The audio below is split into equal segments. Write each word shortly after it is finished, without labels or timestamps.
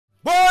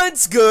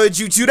What's good,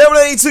 YouTube?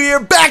 Devil82 here,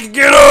 back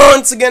again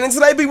once again, and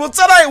tonight, people,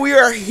 tonight we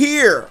are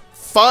here,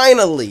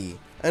 finally.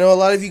 I know a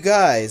lot of you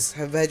guys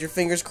have had your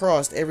fingers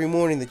crossed every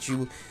morning that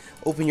you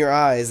open your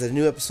eyes that a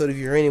new episode of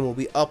Uranium will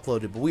be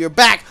uploaded, but we are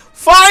back,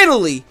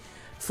 finally,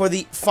 for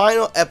the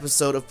final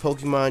episode of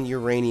Pokemon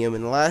Uranium.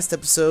 In the last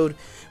episode,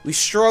 we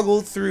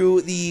struggled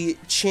through the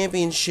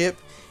championship,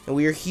 and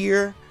we are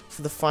here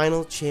for the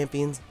final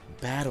champions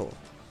battle.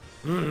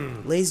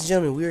 Ladies and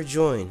gentlemen, we are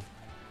joined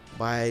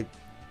by...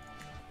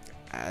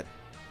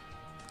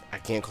 I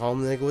can't call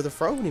him the nigga with a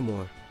fro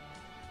anymore.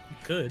 You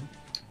could.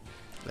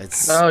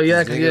 Oh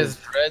yeah, because he has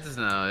dreads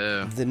now,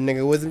 yeah. The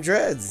nigga with them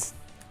dreads.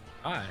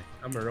 Hi,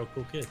 I'm a real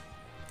cool kid.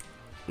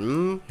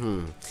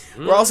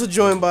 We're also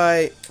joined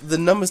by the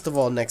numbest of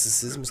all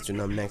Nexuses, Mr.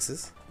 Numb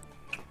Nexus.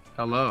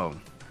 Hello.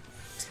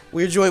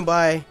 We're joined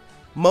by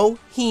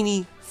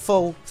Mohini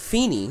Fo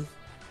Fini.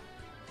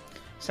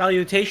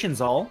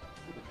 Salutations, all.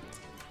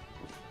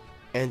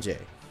 And Jay.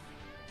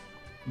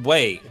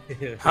 Wait,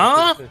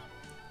 huh?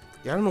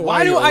 Yeah, I don't know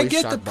why do I always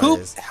get the shocked by poop?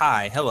 this.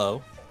 Hi,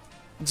 hello.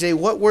 Jay,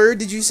 what word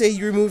did you say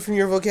you removed from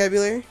your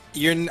vocabulary?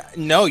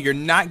 No, you're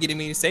not getting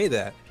me to say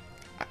that.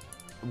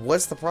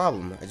 What's the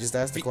problem? I just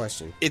asked the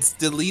question. It's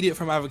deleted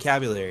from my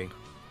vocabulary.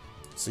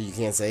 So you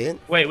can't say it?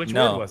 Wait, which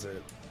word was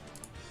it?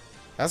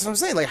 That's what I'm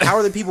saying. Like, how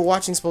are the people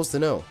watching supposed to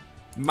know?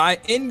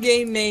 My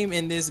in-game name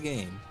in this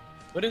game.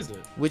 What is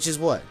it? Which is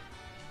what?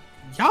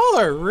 Y'all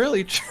are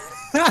really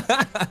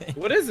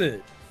What is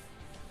it?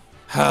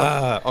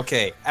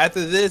 Okay,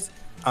 after this,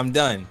 I'm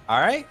done.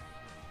 Alright?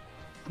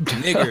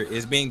 Nigger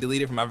is being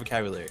deleted from my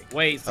vocabulary.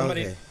 Wait,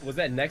 somebody... Okay. Was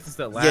that Nexus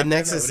that laughed? Yeah,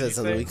 Nexus said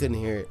something. We couldn't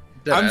hear it.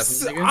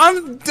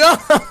 I'm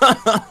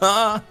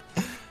done!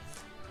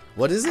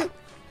 What is it?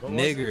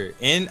 Nigger.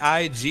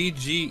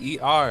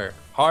 N-I-G-G-E-R.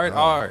 Hard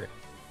R.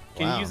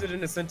 Can you use it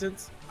in a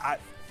sentence?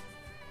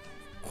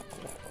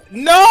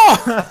 No!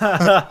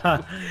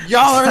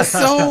 Y'all are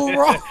so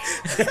wrong.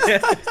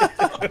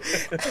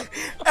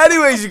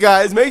 Anyways, you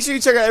guys, make sure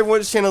you check out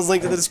everyone's channel's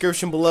link in the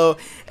description below.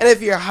 And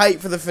if you're hyped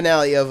for the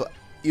finale of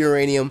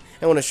Uranium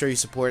and want to show your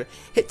support,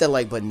 hit that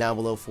like button down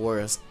below for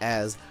us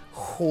as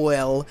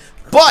well.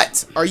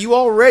 But are you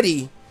all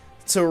ready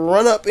to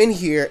run up in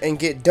here and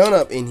get done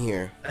up in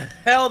here?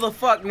 Hell the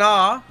fuck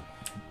nah.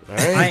 All right.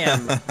 I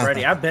am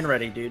ready. I've been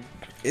ready, dude.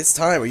 It's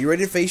time. Are you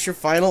ready to face your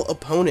final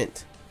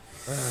opponent?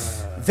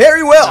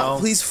 Very well. No.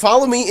 Please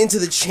follow me into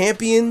the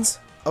Champions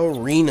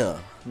Arena.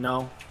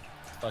 No.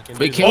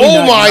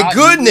 Oh my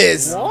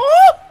goodness!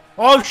 What?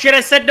 Oh shit! I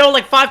said no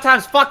like 5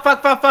 times. Fuck.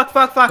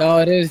 Oh,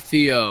 it is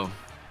Theo.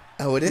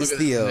 Oh, it is Look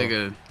Theo. Look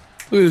at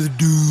this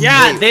dude.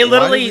 Yeah, Wait, they why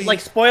literally did we- like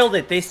spoiled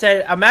it. They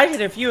said,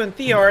 "Imagine if you and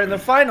Theo are in the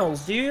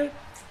finals, dude."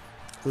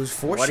 Who's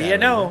What do foreshadowing? you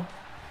know?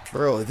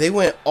 Bro, they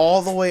went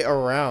all the way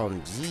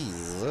around.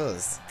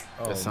 Jesus.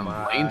 That's some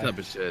lame type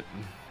of shit.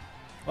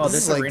 Oh,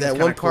 this is like arena's that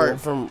kinda one part cool.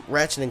 from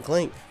Ratchet and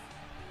Clank.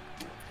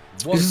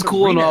 This is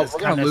cool and all. It's We're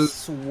gonna kinda lose.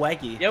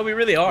 swaggy. Yeah, we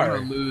really We're are.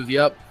 gonna lose.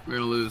 Yep, we're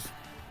gonna lose.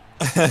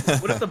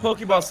 What if the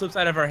Pokeball slips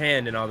out of our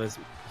hand in all this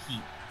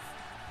heat?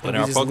 When We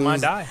our just Pokemon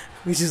lose. die.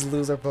 We just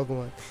lose our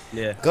Pokemon.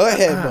 Yeah. Go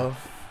ahead, Bo.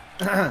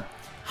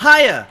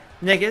 Hiya,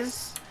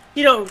 niggas.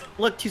 You don't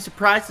look too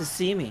surprised to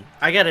see me.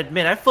 I gotta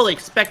admit, I fully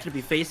expected to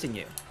be facing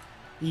you.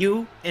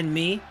 You and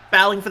me,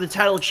 battling for the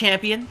title of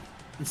champion.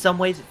 In some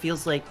ways, it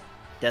feels like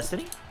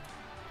destiny.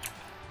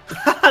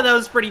 That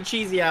was pretty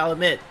cheesy, I'll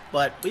admit.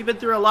 But we've been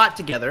through a lot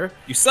together.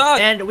 You suck!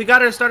 And we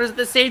got our starters at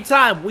the same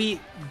time. We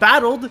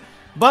battled,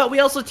 but we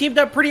also teamed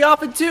up pretty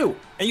often, too.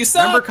 And you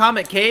suck! Remember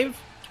Comet Cave?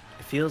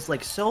 It feels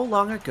like so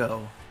long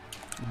ago.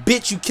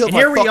 Bitch, you killed And my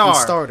here we fucking are.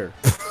 starter.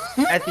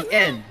 At the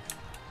end,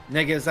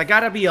 niggas, I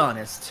gotta be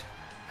honest.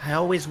 I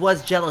always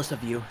was jealous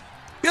of you.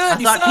 Good, I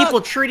you thought suck!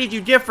 people treated you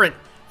different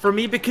for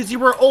me because you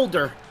were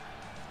older.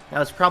 That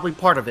was probably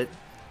part of it.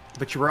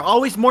 But you were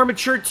always more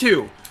mature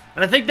too.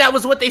 And I think that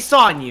was what they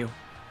saw in you.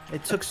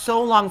 It took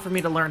so long for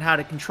me to learn how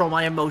to control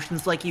my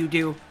emotions like you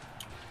do.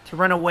 To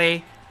run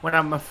away when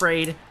I'm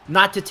afraid.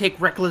 Not to take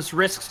reckless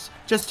risks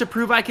just to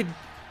prove I could...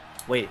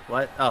 Wait,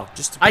 what? Oh,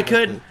 Just to I prove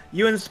I could. could.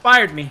 You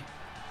inspired me.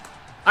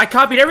 I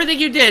copied everything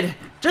you did.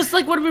 Just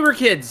like when we were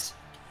kids.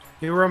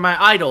 You were my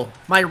idol.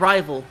 My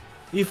rival.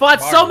 You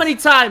fought so many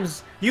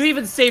times. You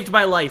even saved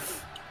my life.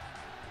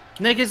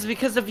 Niggas,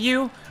 because of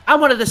you,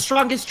 I'm one of the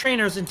strongest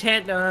trainers in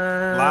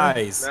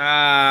Lies.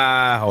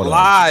 Hold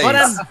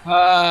Lies.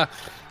 But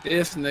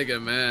This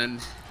nigga, man.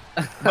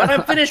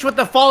 I'm finished with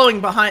the falling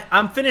behind.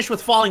 I'm finished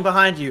with falling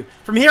behind you.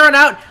 From here on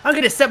out, I'm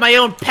gonna set my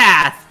own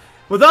path.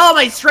 With all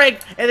my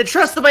strength and the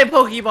trust of my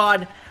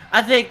Pokemon,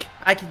 I think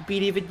I can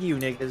beat even you,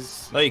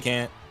 niggas. No, you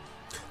can't.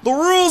 The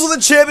rules of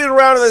the champion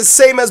round are the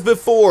same as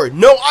before.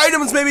 No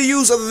items may be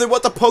used other than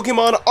what the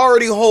Pokemon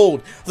already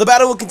hold. The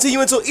battle will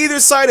continue until either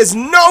side has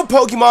no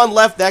Pokemon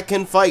left that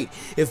can fight.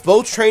 If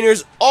both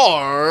trainers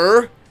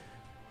are...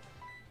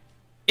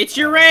 It's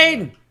your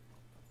reign!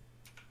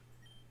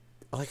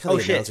 I like how Oh,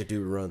 the shit. announcer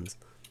dude runs.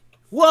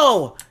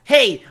 Whoa!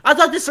 Hey, I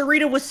thought this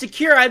arena was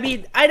secure. I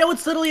mean, I know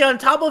it's literally on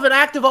top of an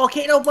active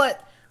volcano,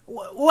 but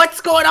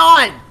what's going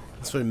on?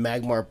 That's when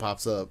Magmar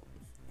pops up.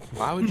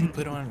 Why would you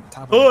put on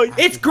top of Oh, an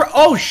it's active-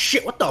 oh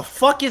shit! What the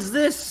fuck is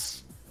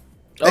this?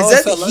 Is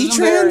that the it's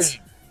a Heatrans?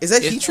 Is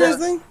that It's Heatrans a-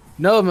 thing?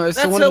 No, man, it's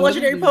That's the one a of the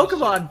legendary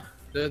Pokemon.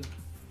 The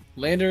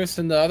Landorus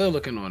and the other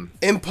looking one.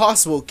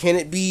 Impossible. Can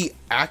it be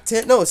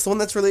Actant? No, it's the one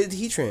that's related to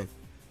Heatran.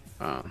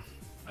 Oh.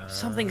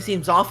 Something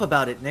seems off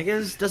about it,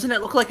 niggas. Doesn't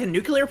it look like a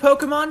nuclear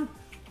Pokemon?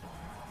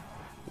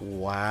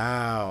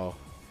 Wow.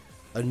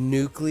 A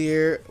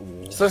nuclear. It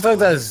looks like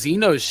that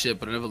Xeno shit,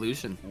 but an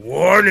evolution.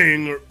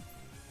 Warning.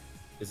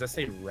 Does that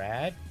say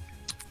rad?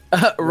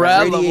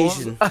 Rad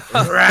Radiation.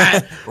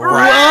 Rad.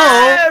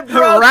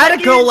 Whoa!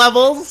 Radical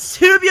levels.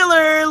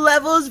 Tubular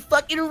levels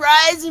fucking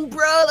rising,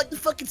 bro. Like the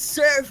fucking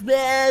surf,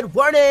 man.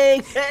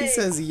 Warning. He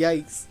says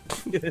yikes.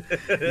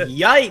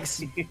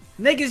 Yikes!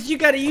 Niggas, you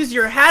gotta use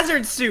your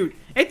hazard suit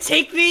and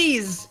take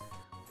these.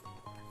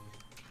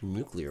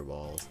 Nuclear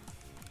balls.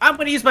 I'm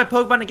gonna use my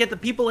Pokemon to get the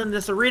people in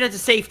this arena to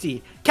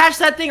safety. Catch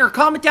that thing or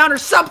calm it down or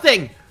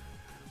something.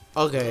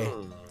 Okay.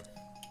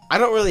 I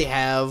don't really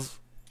have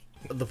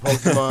the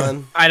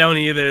Pokemon I don't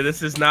either.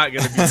 This is not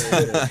gonna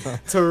be good.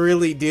 to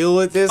really deal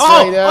with this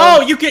Oh, right now.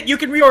 oh, you can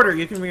reorder.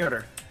 You can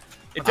reorder.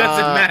 It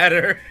doesn't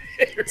matter.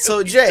 It really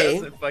So, Jay-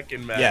 doesn't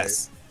fucking matter.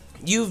 Yes.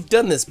 You've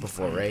done this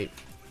before, right?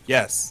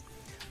 Yes.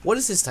 What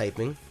is his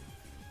typing?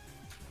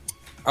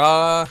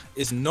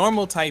 It's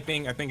normal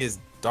typing. I think is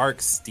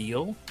dark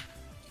steel.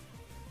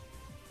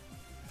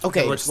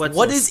 Okay, What's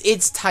what this? is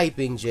its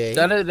typing, Jay?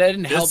 That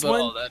didn't help This at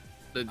one?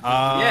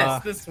 all.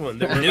 Yes, this one.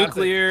 that we're about to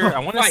Nuclear. I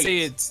want to fight. say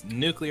it's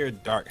nuclear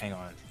dark. Hang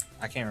on.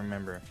 I can't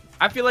remember.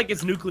 I feel like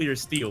it's nuclear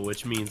steel,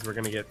 which means we're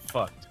gonna get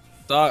fucked.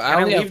 Dog, Can I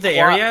only leave have the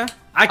quad- area?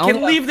 I only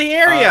can have- leave the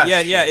area.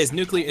 Yeah. It's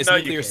nuclear. It's No,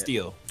 you nuclear can't.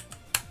 steel.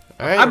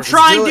 All right, I'm let's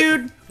trying, do it.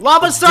 dude.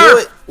 Lava Let's surf. do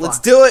it. Let's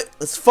do it.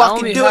 Let's I fucking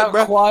only do have it,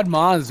 bro. quad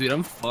mons, dude.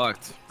 I'm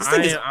fucked. This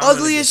thing is I'm gonna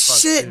ugly get as fucked,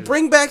 shit. too.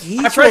 Bring back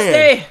I pressed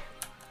Heatran.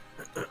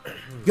 A.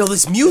 Yo,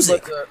 this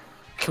music.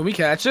 Can we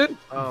catch it?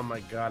 Oh my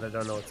god, I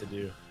don't know what to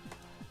do.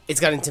 It's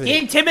got He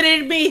intimidating.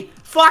 intimidated me.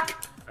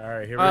 Fuck. All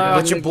right, here we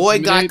But go. your boy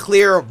got Intimidate.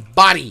 clear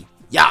body.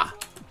 Yeah.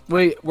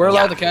 Wait, we're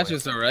allowed Yeah. to catch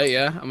this though, right?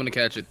 Yeah, I'm gonna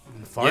catch it.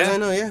 As far as Yeah. I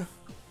know, yeah.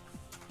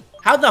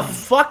 How the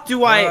fuck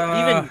do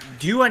I even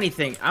do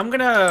anything? I'm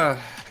gonna.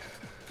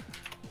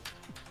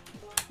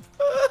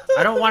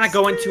 I don't want to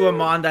go into a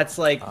mon that's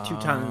like 2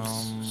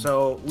 tons.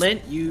 So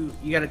Lint, you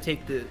gotta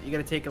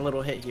take a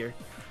little hit here.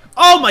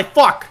 Oh my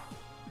fuck!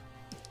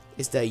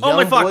 It's that Oh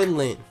my young fuck. boy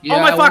Lint.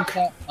 Yeah, my I fuck.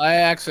 one-shot- I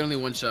accidentally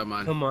one-shot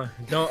mine. Come on,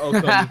 don't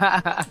Oko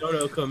me. Don't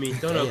Oko me.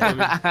 Don't Oko me.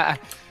 That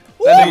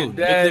Ooh, nigga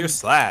dead. nuclear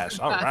slash.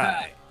 All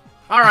right.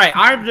 All right,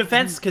 armed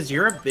defense, cause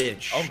you're a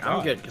bitch. Oh, I'm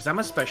God. good, cause I'm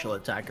a special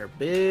attacker,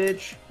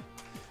 bitch.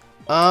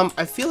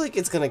 I feel like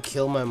it's gonna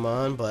kill my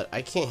mon, but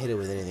I can't hit it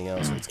with anything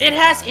else. so it's It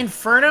gonna has die.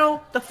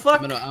 Inferno. The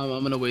fuck? I'm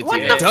gonna wait What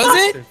till the you Does fuck?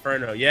 it?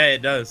 Inferno. Yeah,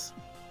 it does.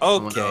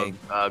 I'm Okay. gonna,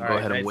 go Alright,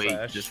 ahead and night wait,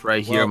 slash. just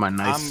right Well, here, my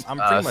nice I'm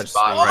pretty much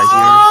spot safe. right here.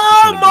 Oh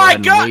Just gonna go my ahead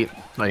and God! wait.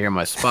 Right here,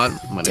 my spot. I'm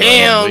gonna go ahead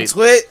Damn, and wait.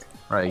 Twit.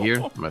 Right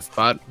here, my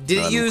spot. Did Go it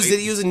ahead and use? wait. Did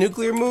it use a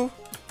nuclear move?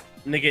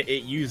 Nigga,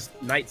 it used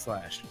Night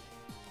Slash.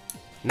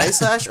 Night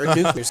slash or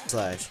nuclear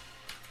slash?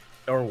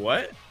 Or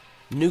what?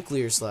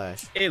 Nuclear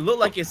slash. It looked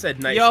like it said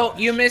Night Yo, Slash.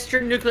 you missed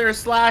your nuclear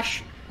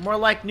slash. More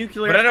like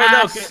nuclear. But I don't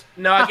ass.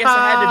 know. No, I guess it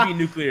had to be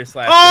nuclear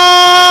slash.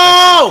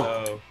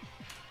 Oh!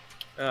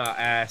 So,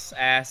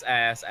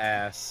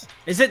 ass.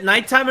 Is it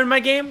nighttime in my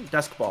game?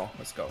 Dusk ball.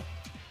 Let's go.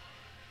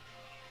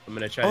 I'm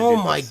gonna try to Oh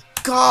do my this.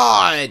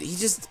 god! He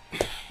just.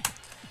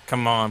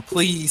 Come on,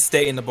 please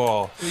stay in the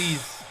ball.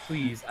 Please.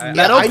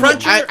 Metal I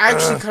Cruncher? I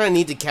actually kind of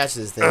need to catch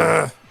this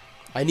thing.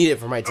 I need it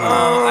for my team.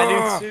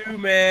 I do too,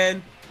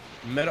 man.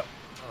 Metal.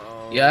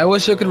 Oh, Yeah, I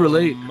wish I could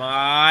relate.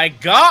 My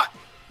God.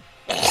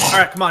 All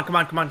right, come on.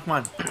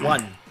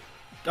 One.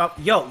 Oh,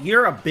 yo,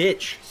 you're a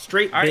bitch.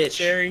 Straight All right, bitch.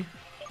 Cherry.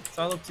 It's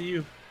all up to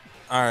you.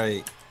 All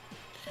right.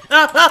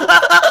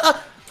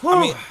 I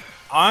I mean,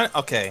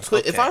 okay.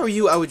 Twit, if okay. I were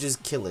you, I would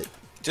just kill it.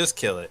 Just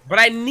kill it. But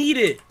I need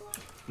it.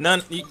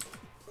 None. You,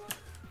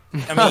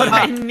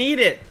 I I mean, need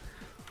it.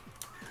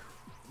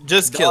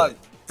 just kill Dog,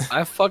 it.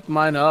 I fucked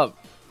mine up.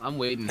 I'm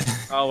waiting.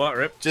 Oh, what?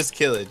 Rip. Just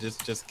kill it.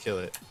 Just kill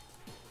it.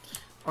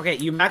 Okay,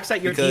 you max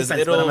out your Because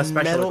defense, but I'm a it'll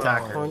special Metal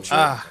attacker. Cruncher.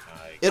 Ah,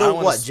 It'll I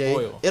wanna what, Jay?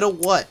 spoil. It'll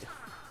what?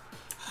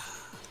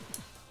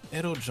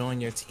 it'll join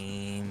your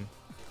team.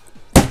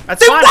 That's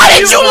Then fine. why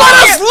did you let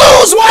us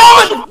lose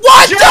one?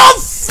 What the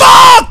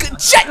fuck?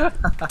 Jay-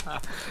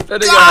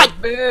 That nigga God! a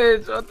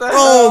bitch. What the Oh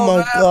hell, my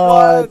man?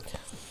 god.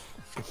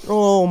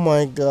 Oh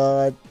my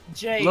god.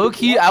 Jay. Low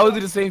key, I would do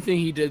the same thing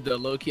he did though.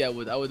 Low key, I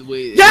would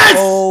wait. Yes!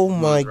 Oh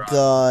my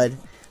god.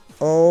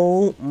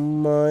 Oh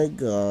my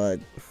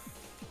god.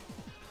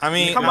 I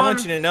mean, Come I on,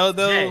 want you to know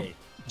though.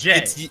 Jay.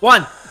 It's,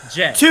 One,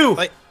 Jay. two.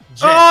 like,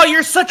 Jay. Oh,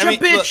 you're such I mean,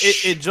 a bitch. look,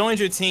 it joins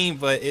your team,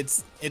 but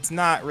it's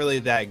not really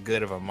that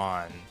good of a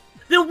mon.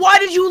 Then why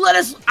did you let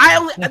us?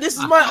 This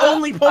is my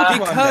only Pokemon.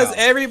 Because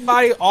now.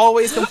 everybody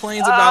always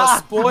complains about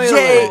spoiling.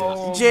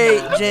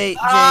 Jay.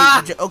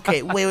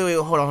 Okay, wait.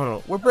 Hold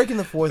on. We're breaking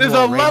the fourth There's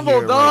wall a right level,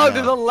 here, dog. right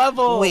There's now. a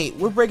level. Wait,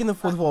 we're breaking the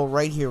fourth wall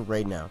right here,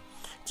 right now.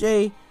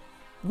 Jay,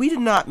 we did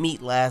not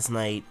meet last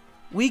night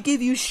we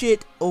give you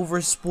shit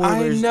over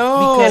spoilers. I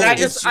know.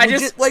 Because I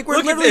just like we're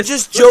look at literally this.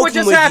 just Look what joking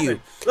just with happened. you.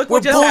 Look We're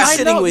what just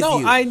happened. bullshitting with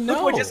you. I know.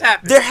 Look what just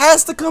happened. There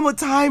has to come a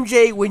time,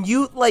 Jay, when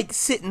you like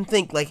sit and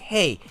think like,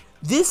 hey,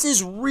 this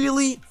is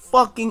really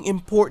fucking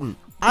important.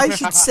 I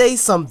should say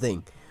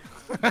something.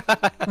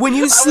 When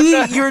you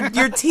see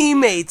your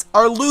teammates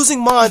are losing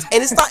mons,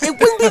 and it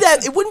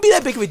wouldn't be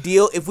that big of a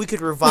deal if we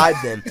could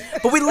revive them.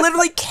 But we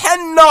literally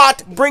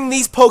cannot bring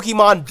these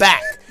Pokemon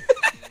back.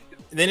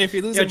 Then if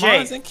you lose the Jay,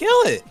 mons, then kill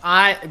it.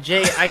 I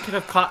could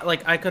have caught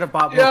I could have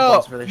bought more Yo,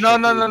 balls for this no,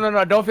 shit.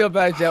 no. Don't feel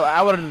bad, Joe.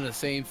 I would have done the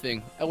same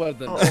thing. I would have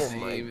done the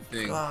same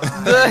thing.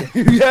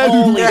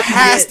 Holy There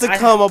has shit, to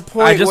come a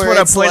point I just where want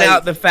it's to point like,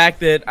 out the fact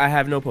that I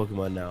have no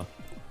Pokemon now.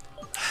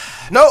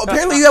 no,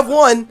 apparently you have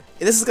one.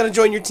 And this is gonna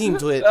join your team,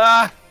 Twit.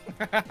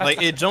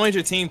 Like it joins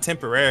your team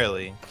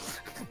temporarily.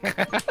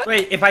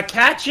 Wait, if I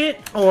catch it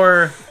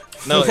or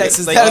No, That's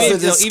it's a- like that's even, a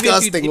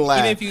disgusting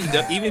laugh. even if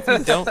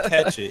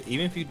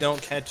you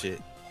don't catch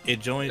it, it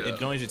joins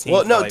your team.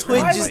 Well, for, no, like,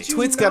 Twit one just fight.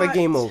 Twit's got a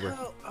game over.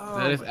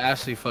 That is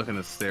actually fucking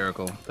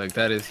hysterical. Like,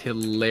 that is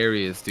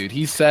hilarious, dude.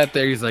 He sat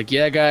there, he's like,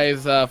 yeah,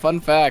 guys, fun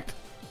fact.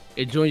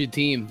 It joined your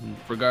team,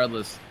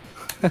 regardless.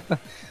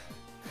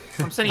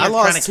 I'm sitting I here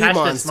lost trying to two catch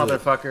this mons to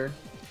it. motherfucker.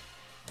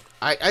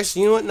 I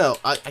actually, you know what? No,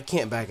 I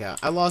can't back out.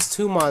 I lost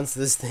 2 mons to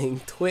this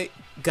thing. Twit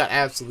got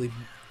absolutely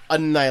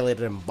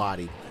annihilated in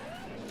body.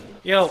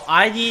 Yo,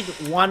 I need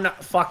one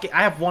fucking.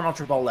 I have one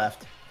Ultra Ball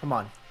left. Come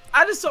on.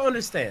 I just don't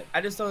understand. I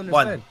don't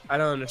understand. I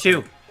don't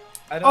understand. 2.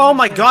 I don't Oh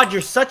my understand. god,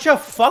 you're such a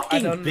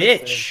fucking don't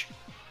bitch.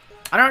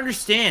 I don't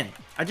understand.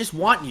 I just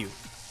want you.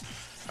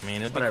 I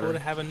mean, it'd be Whatever. cool to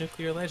have a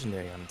nuclear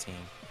legendary on the team.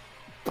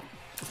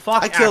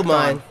 Fuck I killed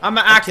Acton. mine. I'm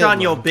gonna I act killed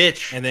on yo mine.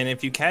 bitch. And then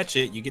if you catch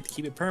it, you get to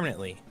keep it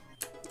permanently.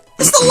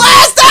 It's the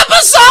last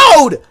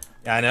episode!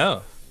 Yeah, I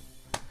know.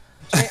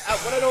 Jay,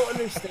 what I don't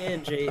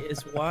understand, Jay,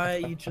 is why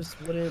you just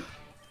wouldn't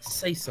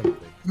say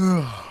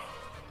something.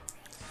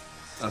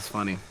 That's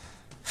funny.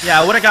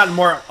 Yeah, I would have gotten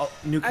more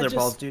nuclear just-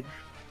 balls, dude.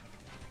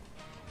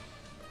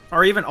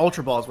 Or even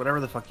Ultra Balls, whatever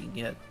the fuck you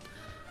get.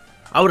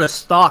 I would have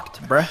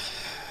stalked, bruh.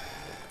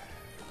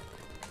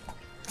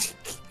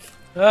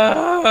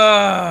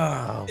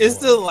 Oh, It's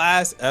boy. the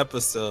last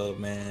episode,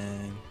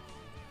 man.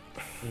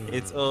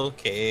 It's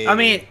okay. I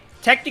mean,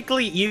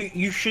 technically,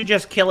 you should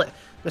just kill it.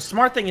 The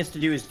smart thing is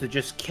to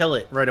just kill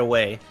it right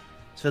away,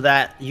 so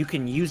that you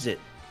can use it.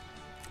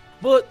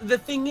 But the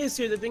thing is,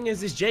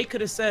 Jay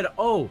could have said,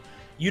 "Oh,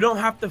 you don't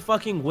have to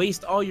fucking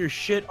waste all your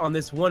shit on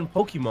this one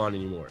Pokemon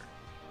anymore.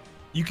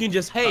 You can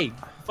just, hey,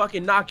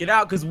 fucking knock it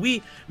out." Because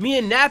me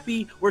and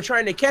Nappy were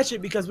trying to catch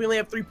it because we only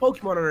have 3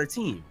 Pokemon on our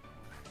team.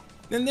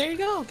 then there you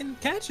go. Can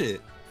catch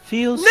it.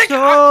 Feels Nick,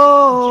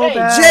 so Jay,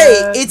 bad.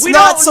 Jay, it's We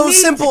not don't so need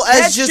simple to as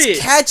catch just it.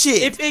 catch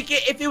it.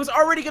 If it was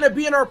already gonna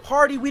be in our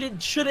party, we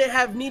shouldn't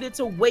have needed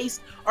to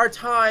waste our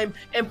time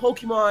and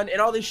Pokemon and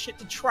all this shit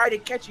to try to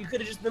catch it. You could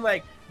have just been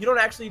like, you don't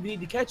actually need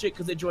to catch it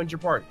because it joined your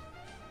party.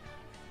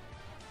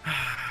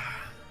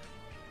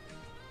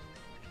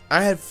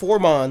 I had 4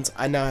 mons.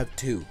 I now have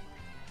 2.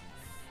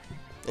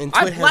 And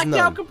I Twit has blacked none.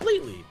 out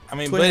completely. I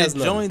mean, Twin but has it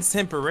none. joins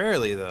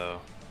temporarily though.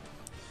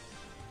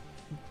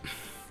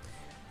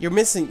 You're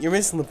missing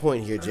the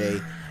point here, Jay.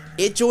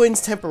 It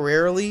joins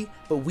temporarily,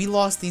 but we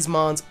lost these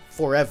mons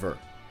forever.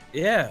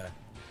 Yeah.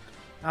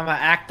 I'm gonna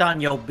act on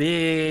yo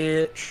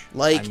bitch.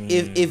 Like, I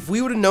mean- if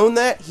we would have known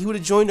that, he would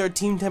have joined our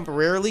team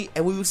temporarily,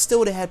 and we would still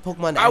would have had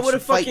Pokemon to I would actually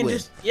have fight fucking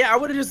with. I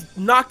would have just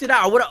knocked it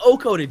out. I would have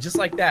O-coded just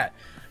like that.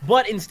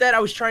 But instead, I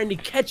was trying to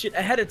catch it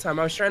ahead of time.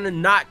 I was trying to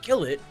not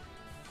kill it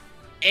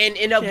and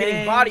end up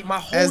getting bodied. My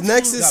whole As team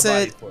Nexus got said,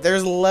 bodied for it.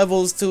 there's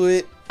levels to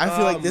it. I feel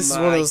Oh like this is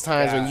one of my those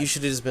times when God. you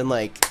should have just been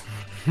like,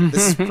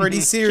 this is pretty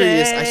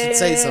serious. I should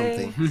say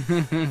something.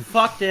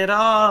 Fucked it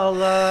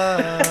all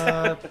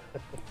up.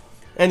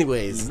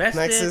 Anyways, Messed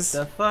Nexus, it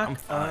the fuck I'm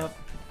fine. up.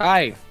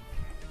 Hi.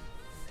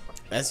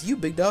 that's you,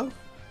 big dog.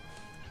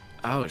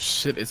 Oh,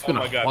 shit. It's Oh been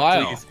my a God,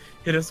 while. please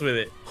hit us with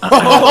it.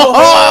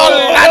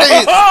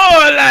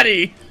 Oh,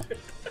 laddie!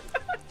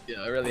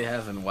 Yeah, it really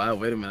hasn't. Wow,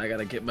 wait a minute. I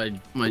gotta get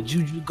my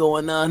juju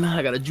going on.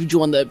 I got a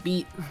juju on that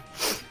beat.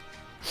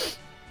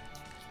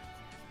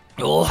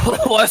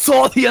 Oh, I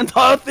saw the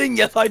entire thing.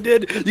 Yes, I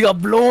did. You got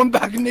blown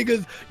back,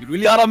 niggas. You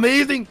really are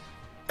amazing.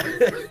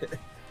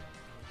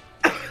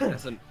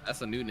 That's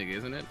a new nigga,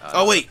 isn't it?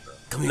 Oh wait,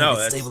 come here, No, get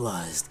that's-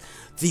 stabilized.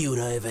 Theo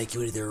and I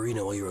evacuated the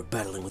arena while you were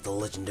battling with the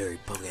legendary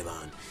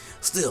Pokemon.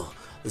 Still,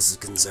 this is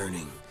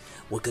concerning.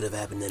 What could have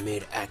happened that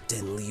made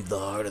Acton leave the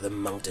heart of the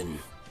mountain?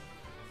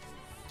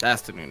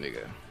 That's the new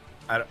nigga.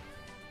 I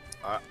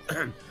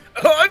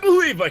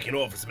believe I can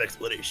offer some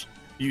explanation.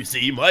 You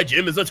see, my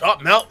gym is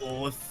atop Mount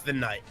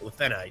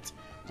Lethanite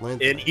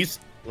in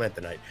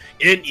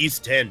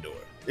East Tandor,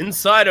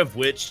 inside of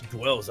which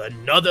dwells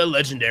another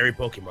legendary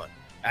Pokemon,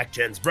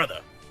 Acten's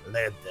brother,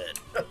 Lanthan.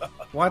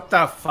 What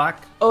the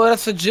fuck? Oh,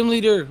 that's a gym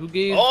leader who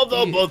gave.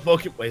 Although both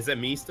Pokemon, wait, is that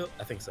me still?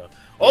 I think so.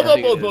 Although I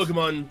think both it is.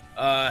 Pokemon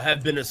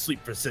have been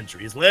asleep for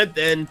centuries,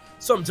 Lanthan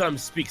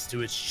sometimes speaks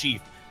to its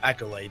chief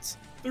acolytes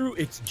through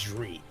its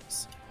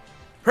dreams.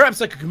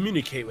 Perhaps I could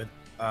communicate with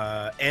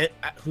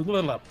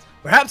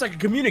perhaps I could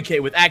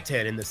communicate with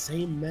Actan in the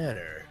same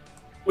manner.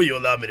 Will you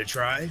allow me to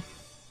try?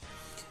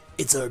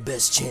 It's our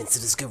best chance to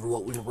discover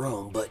what went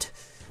wrong, but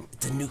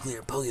it's a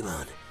nuclear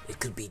Pokemon. It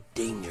could be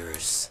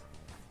dangerous.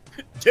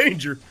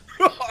 Danger?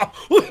 I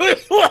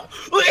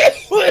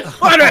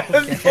have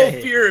no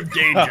fear of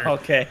danger.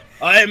 Okay.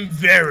 I am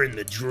Varen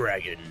the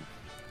Dragon.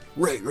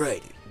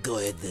 Right. Go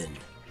ahead then.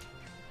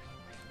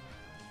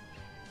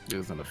 It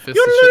was an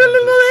official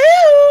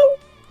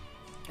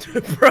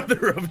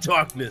Brother of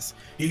Darkness,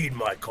 heed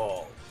my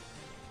call.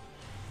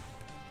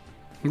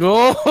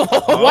 No. What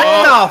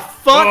the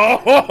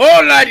fuck?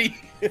 Oh, laddie!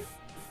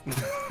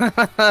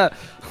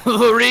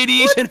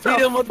 Radiation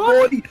freedom of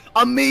body.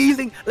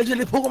 Amazing.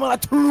 Legendary Pokemon are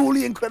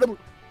truly incredible.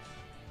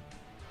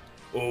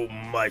 Oh,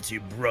 mighty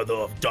brother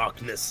of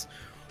darkness,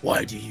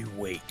 why do you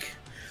wake?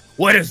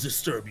 What has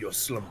disturbed your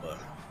slumber?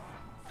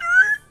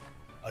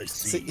 I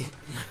see.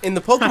 In the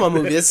Pokemon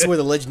movie, this is where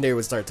the legendary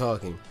would start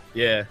talking.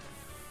 Yeah.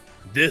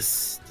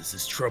 This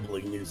is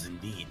troubling news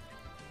indeed.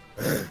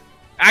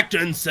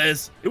 Acton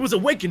says it was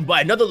awakened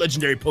by another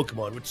legendary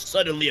Pokemon which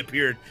suddenly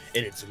appeared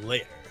in its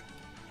lair.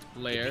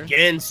 It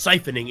began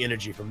siphoning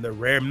energy from the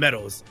rare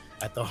metals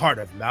at the heart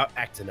of Mount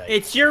Actonite.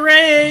 It's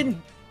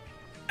Uranium!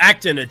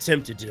 Acton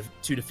attempted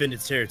to defend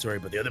its territory,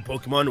 but the other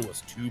Pokemon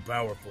was too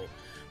powerful.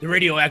 The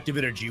radioactive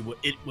energy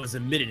it was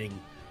emitting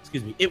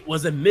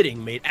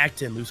made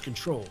Acton lose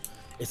control.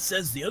 It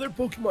says the other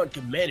Pokemon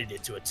commanded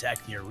it to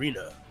attack the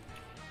arena.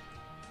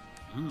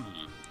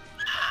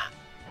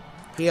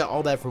 He got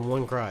all that from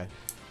one cry.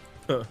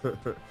 Oh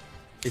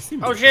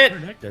shit!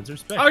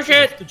 Oh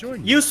shit!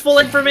 Useful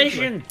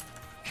information!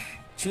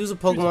 Choose a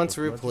Pokemon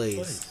to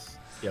replace.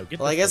 Yo,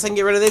 Well, I guess I can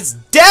get rid of this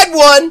dead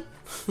one!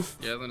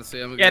 Yeah, I'm gonna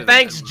say I'm gonna Yeah,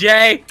 thanks,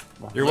 Jay!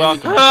 You're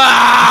welcome.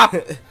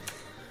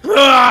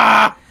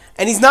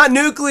 And he's not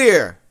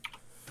nuclear!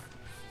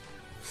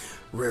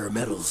 Rare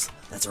metals,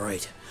 that's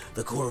right.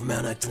 The core of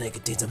Mount Actonite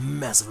contains a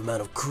massive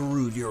amount of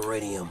crude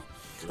uranium.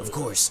 Of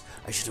course,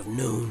 I should have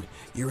known.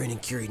 Uranium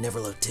and Curie never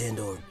left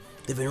Tandor.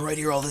 They've been right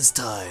here all this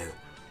time.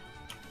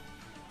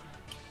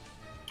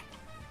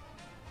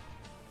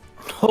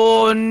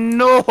 Oh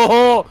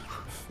no!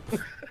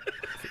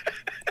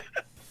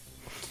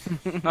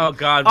 Oh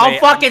god, Oh wait,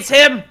 fuck, it's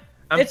him!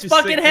 I'm It's too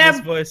fucking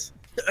sick for this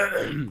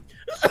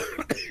him!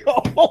 voice.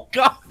 Oh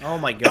god! Oh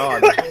my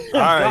god.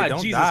 Alright,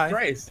 don't Jesus die.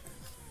 Christ!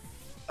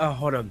 Oh,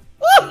 hold on.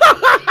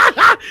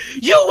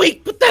 You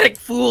weak, pathetic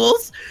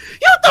fools!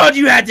 You thought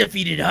you had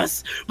defeated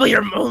us, but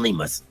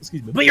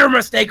your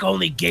mistake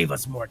only gave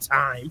us more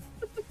time.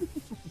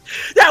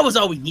 That was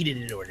all we needed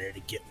in order to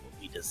get what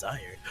we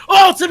desired.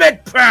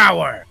 Ultimate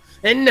power!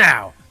 And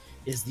now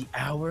is the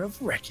hour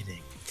of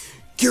reckoning.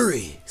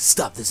 Curie,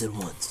 stop this at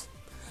once.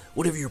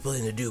 Whatever you're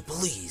planning to do,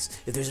 please,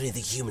 if there's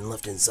anything human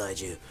left inside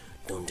you,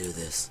 don't do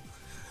this.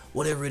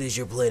 Whatever it is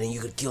you're planning,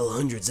 you could kill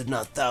hundreds, if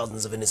not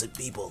thousands, of innocent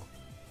people.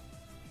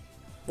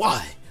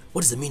 Why?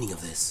 What is the meaning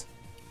of this?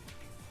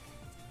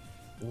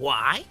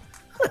 Why?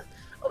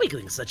 A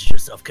weakling such as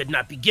yourself could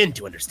not begin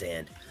to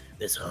understand.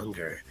 This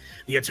hunger,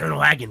 the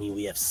eternal agony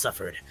we have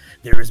suffered,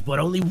 there is but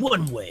only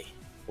one way.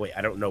 Wait,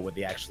 I don't know what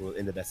the actual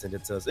end of that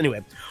sentence is.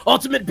 Anyway,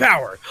 ultimate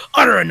power,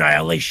 utter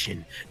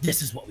annihilation.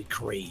 This is what we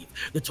crave.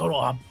 The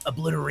total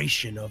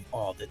obliteration of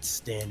all that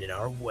stand in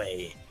our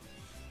way.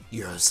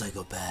 You're a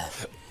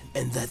psychopath,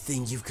 and that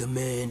thing you've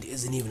commanded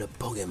isn't even a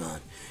Pokemon.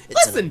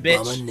 It's Listen, an bitch.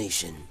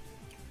 abomination.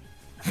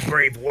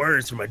 Brave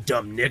words from a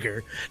dumb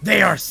nigger.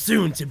 They are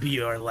soon to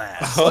be our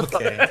last.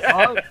 Okay.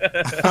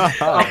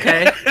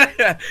 Okay.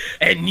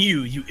 And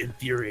you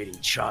infuriating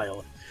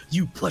child,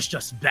 you pushed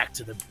us back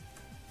to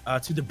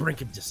the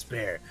brink of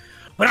despair.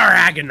 But our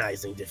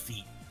agonizing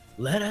defeat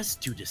led us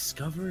to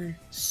discover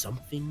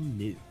something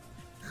new.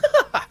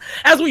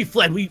 As we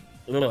fled, we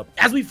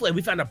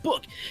found a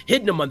book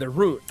hidden among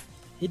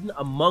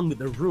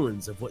the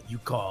ruins of what you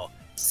call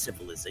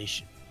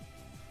civilization.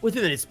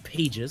 Within its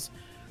pages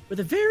were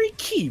the very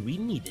key we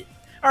needed.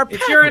 Our It's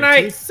pathway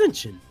Uranite. to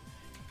ascension.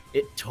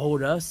 It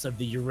told us of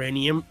the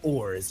uranium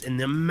ores in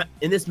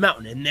this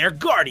mountain and their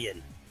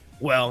guardian.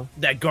 Well,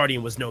 that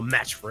guardian was no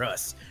match for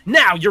us.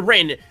 Now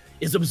Uranium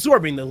is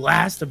absorbing the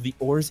last of the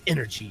ore's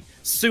energy.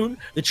 Soon,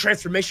 the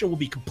transformation will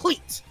be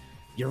complete.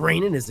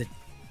 Uranium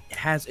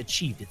has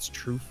achieved its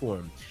true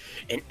form.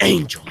 An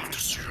angel of This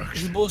is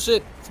destruction.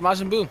 bullshit.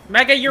 Smash and boom.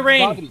 Mega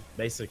Uranium!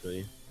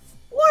 Basically.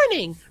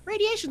 Warning!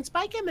 Radiation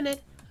spike imminent.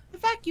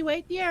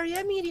 Evacuate the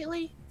area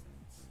immediately.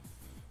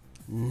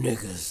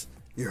 Niggas,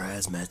 your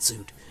hazmat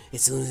suit.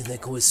 It's the only thing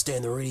that can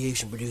withstand the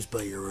radiation produced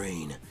by your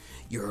rain.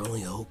 Your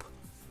only hope.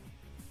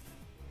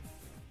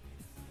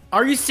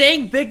 Are you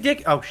saying Big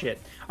Dick? Oh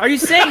shit. Are you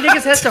saying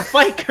niggas has to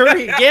fight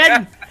Curry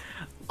again?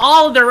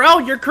 All on their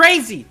own? You're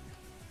crazy.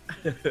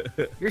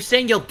 You're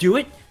saying you'll do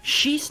it?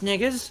 Sheesh,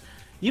 niggas.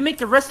 You make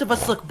the rest of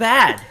us look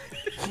bad.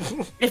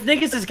 If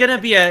niggas is gonna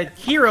be a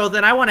hero,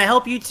 then I want to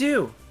help you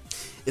too.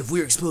 If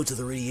we're exposed to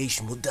the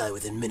radiation, we'll die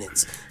within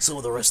minutes. So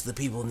will the rest of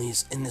the people in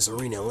this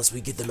arena unless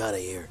we get them out of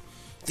here.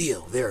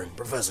 Theo, Varen,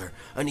 Professor,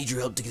 I need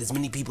your help to get as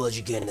many people as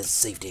you can into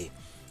safety.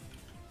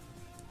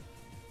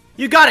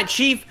 You got it,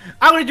 Chief.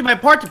 I'm gonna do my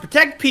part to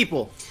protect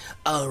people.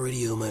 I'll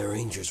radio my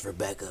rangers for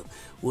backup.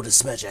 We'll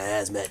dispatch a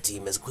hazmat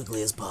team as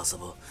quickly as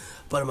possible.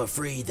 But I'm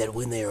afraid that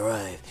when they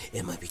arrive,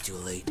 it might be too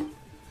late.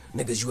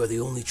 Niggas, you are the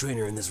only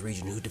trainer in this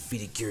region who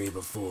defeated Curie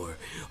before.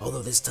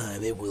 Although this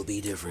time it will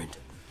be different.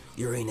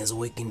 Uranium has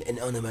awakened an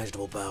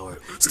unimaginable power.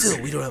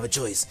 Still, we don't have a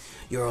choice.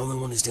 You're the only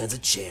one who stands a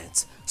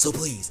chance. So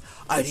please,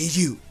 I need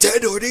you.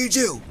 Tandor needs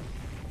you.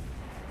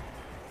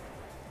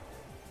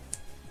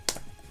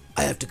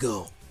 I have to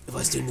go. If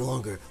I stay any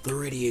longer, the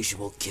radiation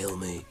will kill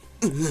me.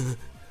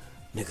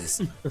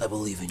 Niggas, I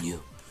believe in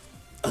you.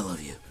 I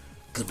love you.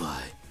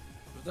 Goodbye.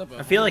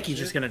 I feel like he's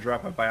just gonna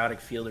drop a biotic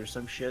field or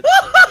some shit.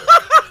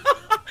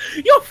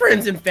 Your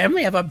friends and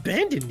family have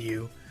abandoned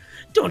you.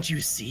 Don't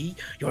you see?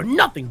 You're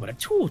nothing but a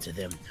tool to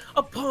them.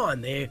 A pawn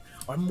they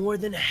are more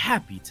than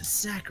happy to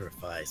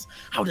sacrifice.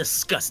 How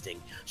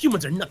disgusting.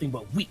 Humans are nothing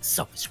but weak,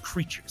 selfish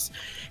creatures.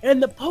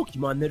 And the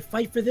Pokemon that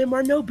fight for them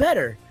are no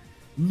better.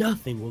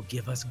 Nothing will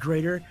give us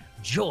greater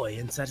joy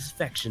and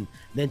satisfaction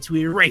than to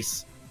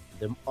erase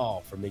them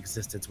all from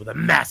existence with a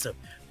massive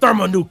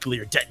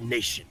thermonuclear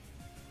detonation.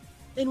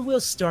 And we'll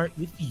start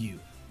with you.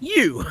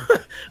 You,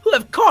 who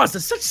have caused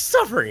us such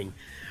suffering.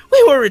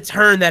 We will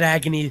return that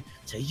agony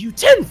to you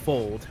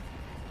tenfold.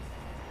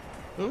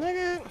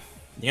 You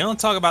don't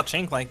talk about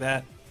Chink like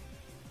that.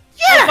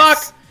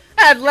 Yes!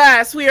 At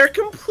last, we are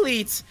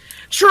complete.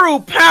 True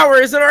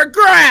power is in our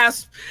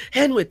grasp.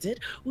 And with it,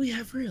 we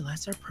have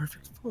realized our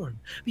perfect form.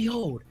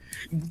 Behold,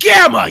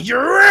 Gamma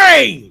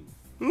Uranium!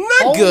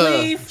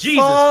 Nigga!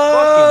 Jesus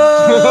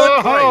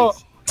fucking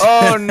Christ.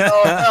 Oh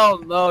no,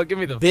 hell no, give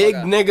me the Big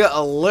fuck out. nigga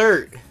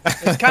alert.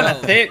 It's kind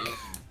of thick.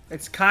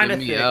 It's kind of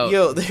Get me thick. out.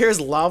 Yo,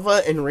 there's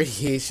lava and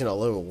radiation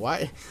all over.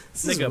 Why?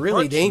 This is Nigga,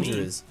 really punch me.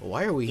 dangerous.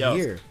 Why are we Yo,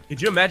 here?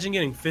 Could you imagine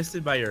getting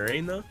fisted by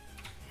Uranium though?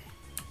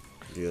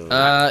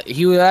 Yo,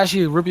 He would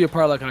actually rip you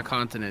apart like on a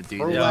continent, dude.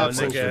 Or yo, lapse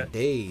for nigga.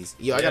 days.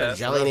 Yo, I got Yeah, a that's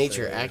Jolly what I'm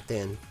Nature saying. act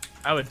in.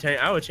 I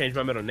would change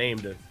my middle name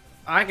to.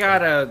 I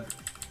got a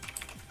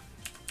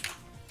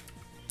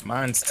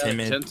Mine's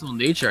timid. Gentle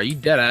nature. Are you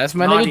dead ass,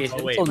 my naughty,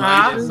 nigga? Oh, wait, Gentle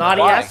mine nature? is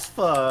naughty Why? as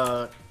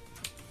fuck.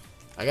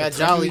 I got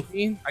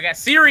Jolly. I got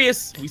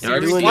serious. We Are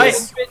serious. doing White,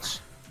 this? bitch.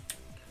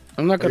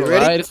 I'm not gonna Are you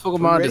ready? lie, this Are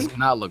Pokemon you does ready?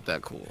 not look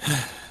that cool.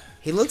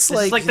 He looks It's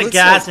like like he the looks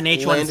gas like in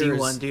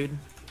H1Z1, dude.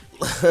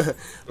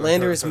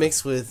 Landorus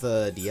mixed with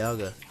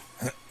Dialga.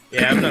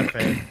 Yeah, I'm not a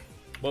fan.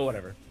 Well,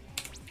 whatever.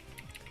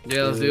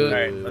 Yeah, let's do All it.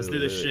 right, let's do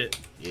this shit.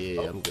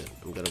 Yeah, I'm good.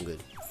 I'm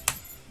good.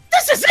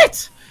 This is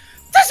it!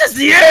 This is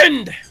the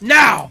end!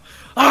 Now,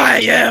 I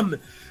am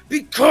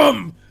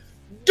become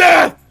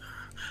death!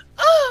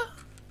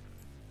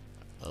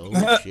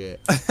 Oh shit.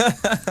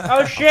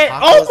 Oh shit!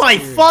 Oh my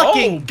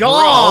fucking Oh, bro.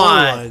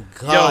 god!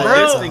 Oh my Yo, god.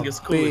 this that's thing a is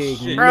cool as big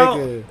shit. Bro,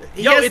 nigga.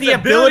 He Yo, has its the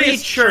ability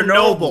is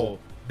Chernobyl.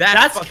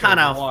 That's fucking kind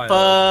of wild.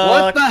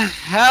 What fuck. the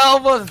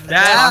hell was That's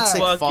that?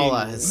 Toxic fucking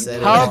Fallout has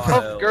said it. wild.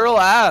 Powerpuff Girl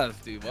ass,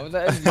 dude. What was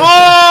that?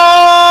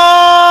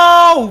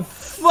 Oh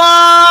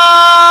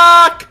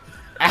fuck!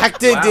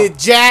 Acton Wow. did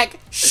jack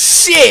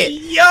shit.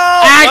 Yo!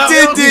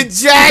 Acton did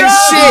jack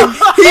shit.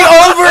 He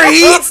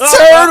overheats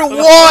turn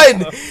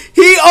 1.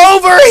 He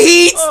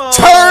overheats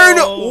turn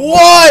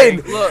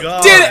 1. Look,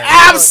 God. Did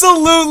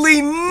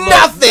absolutely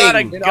nothing. not a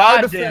in our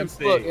goddamn defense,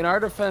 thing. look, in our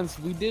defense,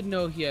 we did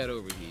know he had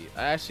overheat.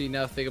 I actually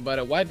now think about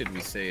it. Why did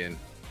we say it?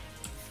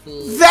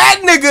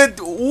 That nigga,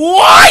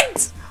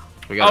 what?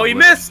 We gotta Oh, he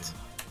look. missed.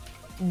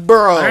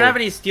 Bro, I don't have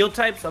any steel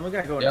types. I'm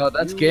gonna go. Yo,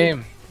 that's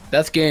game.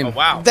 That's game. Oh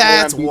wow.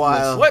 that's We're on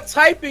wild. What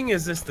typing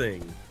is this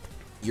thing?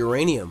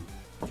 Uranium.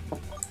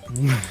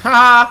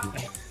 Ha!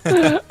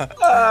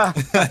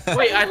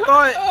 Wait, I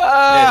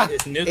thought.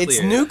 It's nuclear.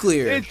 It's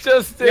nuclear. It's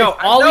just Yo,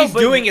 all know, he's but-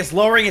 doing is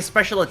lowering his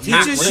special He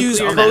attack. just What used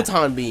is that?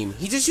 proton beam.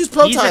 He just used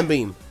proton a-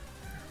 beam.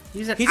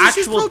 He's an He just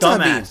used actual proton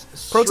beam.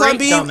 dumbass. Proton Straight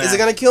beam. dumbass. Is it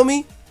gonna kill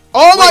me?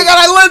 Oh my god!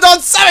 I lived on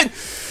 7.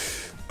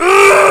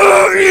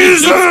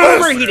 He's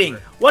overheating.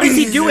 What is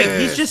he doing?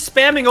 He's just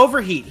spamming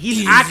overheat.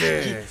 He's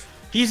actually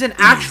he's an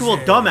actual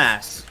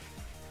dumbass.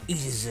 Eat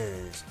his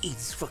ass. Eat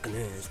his fucking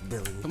ass,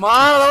 Billy. Come on,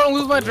 I don't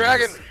lose my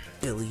dragon.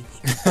 Billy.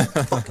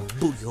 Fucking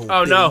booty hole.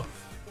 Oh no.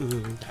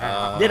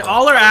 Did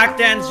all our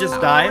Actans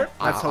just die?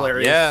 That's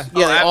hilarious. Yeah.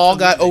 Yeah, they all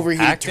got absolutely.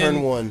 overheat Acton.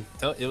 turn 1.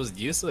 It was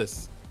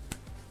useless.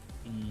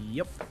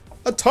 Yep.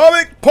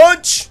 Atomic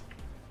punch.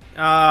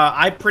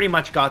 I pretty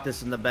much got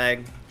this in the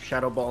bag.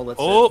 Shadow Ball. That's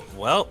Oh,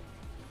 well.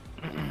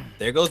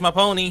 There goes my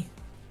pony.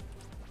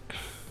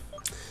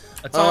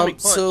 Atomic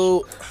punch.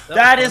 So it.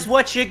 That is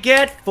what you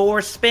get for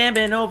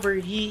spamming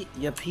overheat,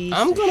 you piece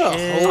I'm of gonna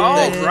shit. hope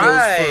that he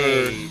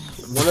Alright.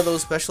 goes for one of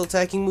those special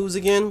attacking moves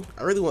again.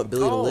 I really want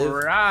Billy to live.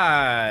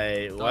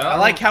 Alright. Well, I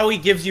like how he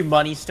gives you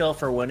money still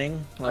for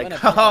winning. Like,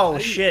 gonna- oh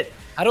shit.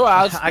 How do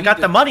I? I got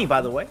the money,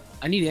 by the way.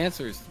 I need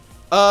answers.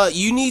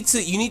 You need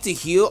to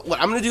heal. What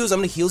I'm gonna do is I'm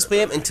gonna heal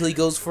spam until he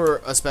goes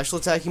for a special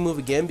attacking move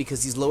again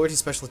because he's lowered his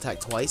special attack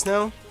twice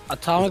now.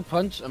 Atomic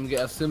punch. I'm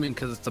assuming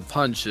because it's the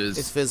punch is.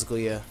 It's physical,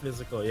 yeah.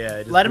 physical. Yeah.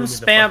 it just Let him blew me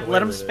the spam. fuck Let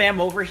away him with it. spam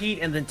overheat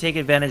and then take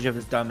advantage of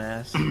his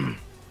dumbass.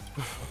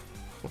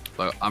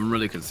 But I'm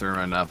really concerned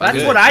right now.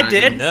 That's what I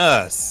did.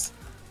 Yes.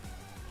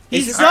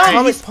 It's He's just done.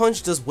 Atomic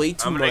Punch does way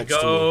too I'm gonna much to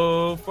me.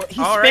 go for.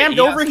 He all right, spammed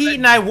yeah, overheat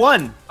and I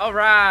won. All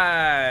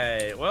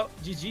right. Well,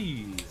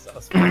 GG's. That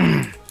was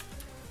fun.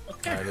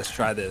 Okay. All right, let's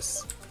try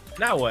this.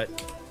 Now what?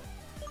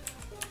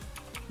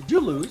 Did you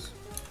lose?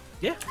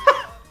 Yeah.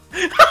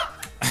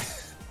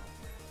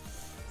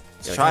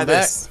 Let's try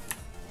this.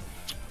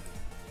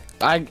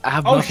 I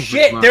have Oh nothing for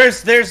shit!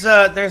 this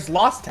There's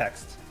lost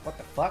text. What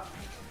the fuck?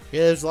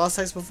 Yeah, there's lost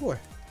text before.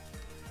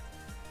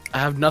 I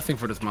have nothing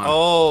for this mod.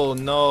 Oh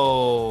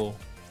no.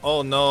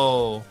 Oh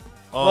no.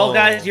 Oh. Well,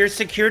 guys, you're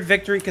secured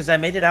victory because I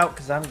made it out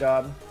because I'm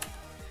God.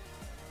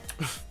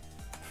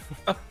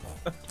 So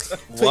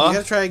you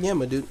gotta try again,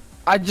 my dude.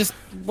 I just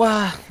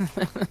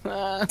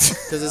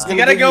Because it's You gonna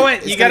gotta give go you, in.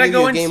 it's You gonna gotta give you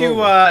go a game into.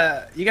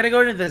 over. You gotta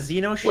go into the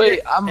Xeno shit Wait,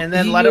 and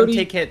then he let him already-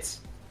 take hits.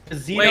 The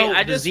Xeno, Wait,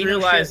 I the just Xeno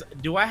realized.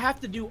 shit- Do I have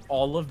to do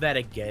all of that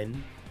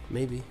again?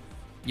 Maybe.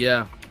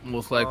 yeah,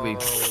 most likely.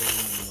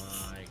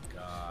 Oh my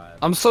god.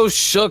 I'm so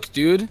shook,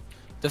 dude.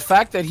 The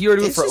fact that he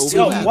already went It's for just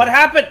overheat. too Yo, what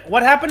happened?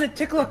 What happened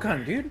to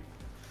Ticklacun, dude?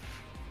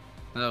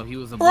 No, he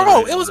was a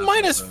Bro, it was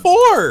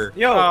 -4.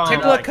 Yo, Oh my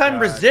Ticklacun God.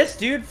 resist,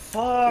 dude.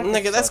 Fuck.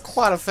 Nigga, that's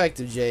quite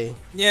effective, Jay.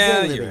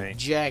 Yeah, You you're ain't right.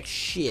 jack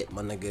shit,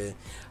 my nigga.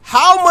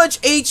 How much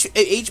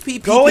HP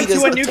Go PP does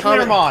into a nuclear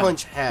Atomic mon.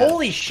 Punch have?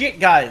 Holy shit,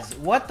 guys!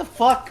 What the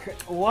fuck?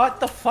 What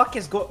the fuck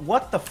is going?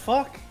 What the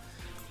fuck?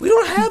 We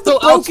don't have the So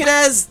broken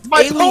ass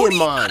my alien pony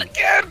mon.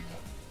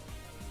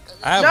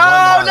 I have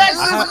No, one this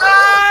mon. is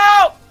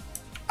I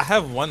no.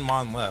 have one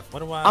mon left. What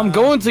do I? I'm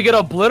going to get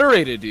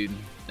obliterated, dude.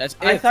 That's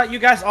I it. thought you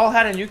guys all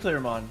had a nuclear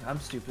mon. I'm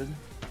stupid.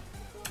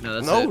 No,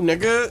 that's No, it.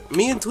 nigga.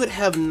 Me and Twit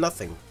have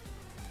nothing.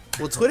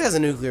 Well, Twit has a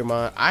nuclear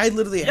mon. I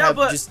literally Yeah, have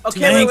but- just okay,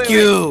 two. wait, Thank wait,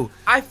 you.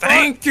 I thought.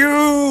 Thank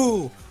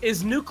you.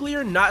 Is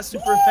nuclear not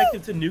super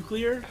effective to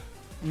nuclear?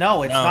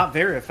 No, it's No. not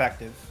very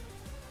effective.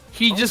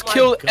 He Oh just my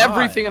killed God.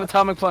 everything in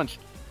Atomic Punch.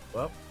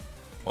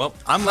 Well,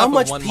 I'm How left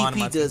much with one mon in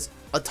my PP does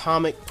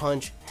Atomic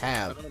Punch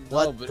have?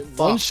 What but the it fuck?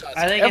 one-shots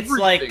I think it's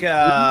like everything. it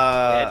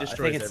I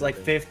destroys think it's like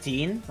everything.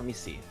 15. Let me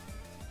see.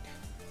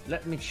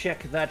 Let me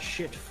check that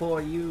shit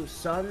for you,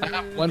 son.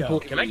 One Yo,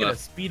 Pokemon can I get a left.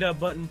 speed up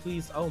button,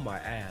 please? Oh my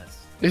ass.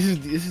 This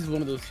is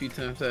one of those few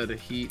times I had a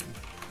heat.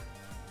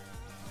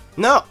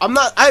 No, I'm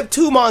not. I have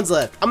 2 mons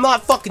left. I'm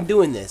not fucking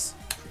doing this.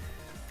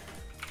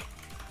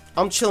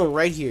 I'm chilling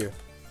right here.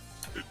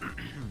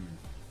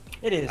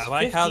 It is. I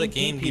like how the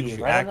 15 game PP, gives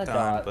you right on the Acton,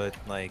 dot. but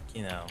like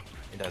it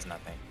does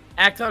nothing.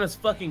 Acton is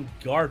fucking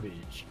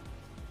garbage.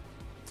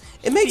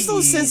 It makes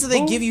no sense that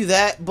they give you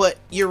that, but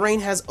your rain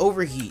has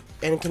overheat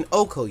and it can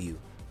OHKO you.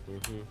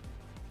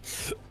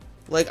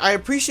 Like, I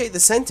appreciate the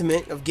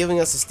sentiment of giving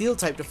us a steel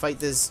type to fight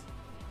this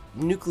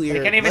nuclear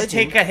They can't even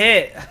legend, take a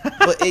hit.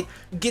 but it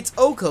gets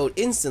OHKO'd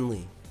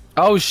instantly.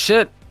 Oh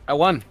shit! I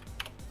won.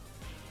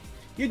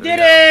 You did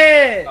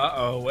it! Uh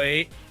oh,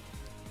 wait.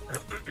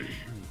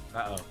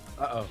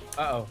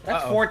 Uh-oh.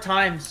 That's 4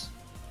 times.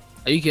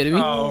 Are you kidding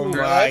me? Oh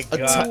my A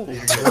god.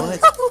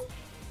 what?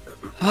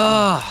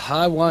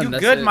 Ah, I won. You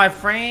That's good, it. my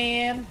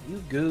friend?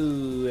 You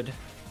good?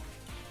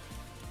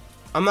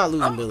 I'm not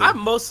losing, Billy. I'm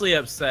mostly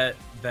upset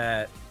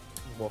that.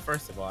 Well,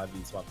 first of all, I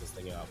didn't swap this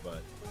thing out,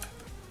 but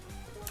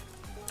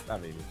I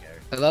don't even care.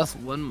 I lost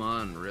one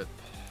mon. Rip.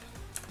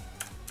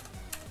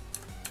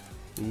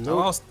 I Nope.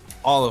 lost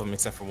all of them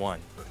except for one.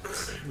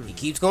 He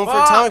keeps going for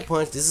Fuck. Atomic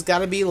Punch. This has got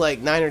to be like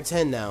 9 or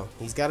 10 now.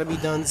 He's got to be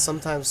done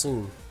sometime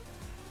soon.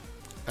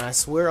 And I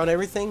swear on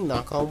everything,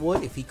 knock on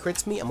wood, if he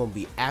crits me, I'm going to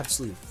be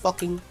absolutely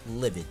fucking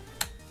livid.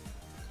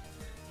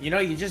 You know,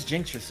 you just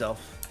jinx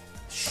yourself.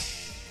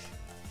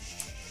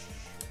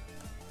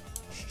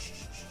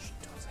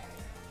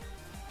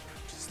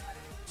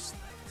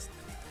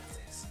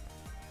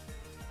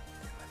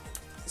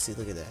 See,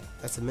 look at that.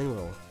 That's a min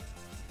roll.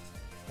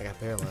 I got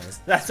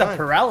paralyzed. That's Fine. a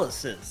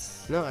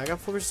paralysis. No, I got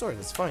full restore.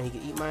 That's fine. He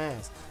can eat my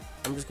ass.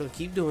 I'm just gonna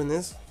keep doing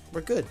this.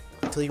 We're good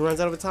until he runs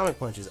out of atomic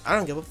punches. I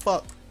don't give a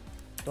fuck.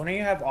 Don't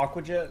you have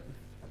Aqua Jet?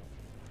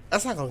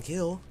 That's not gonna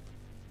kill.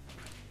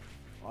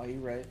 Oh, you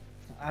right.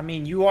 I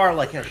mean, you are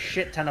like a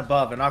shit ton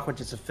above, and Aqua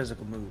Jet's a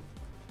physical move.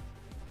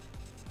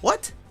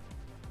 What?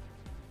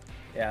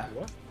 Yeah.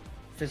 What?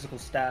 Physical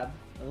stab.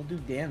 It'll do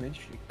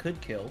damage. It could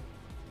kill.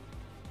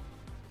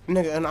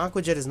 Nigga, an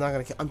aqua jet is not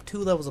gonna kill. I'm 2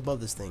 levels above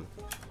this thing.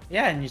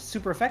 Yeah, and it's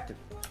super effective.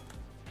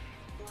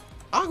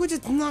 Aqua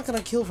jet's not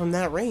gonna kill from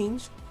that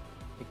range.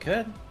 It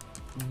could.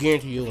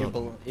 Guarantee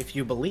you. If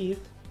you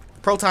believed.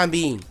 Proton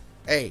beam.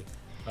 Hey,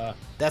 Uh.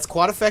 that's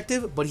quite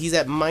effective, but he's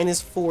at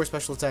 -4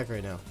 special attack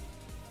right now.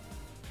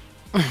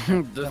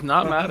 Does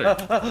not matter.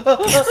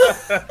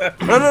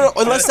 No.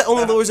 Unless that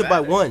only lowers it by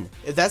 1.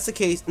 If that's the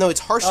case, no, it's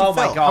harsh and Oh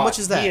my fell. god. How much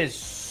is that? He is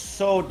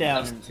so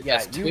down.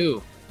 That's you,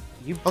 two.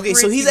 you Okay,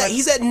 so pretty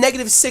he's at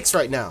 -6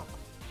 right now,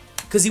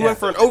 because he Yeah. went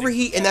for an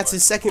overheat, and that's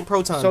his second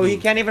proton. So he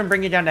beam. can't even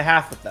bring you down to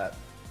half with that.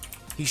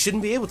 He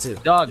shouldn't be able to.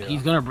 Dog,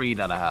 he's gonna bring you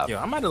down to half. Yo,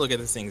 I'm about to look at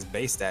this thing's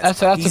base stats.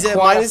 That's He's a at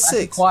quad, -6. that's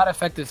a quad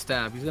effective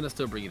stab. He's gonna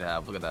still bring you to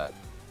half. Look at that.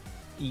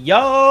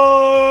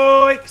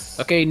 Yikes!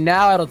 Okay,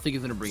 now I don't think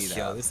he's gonna bring it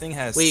Yo, out. this thing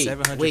has Wait,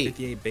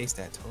 758 base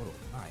stat total.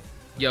 My.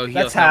 Yo, he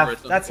That's also half.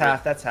 worth That's something.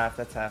 half. That's half.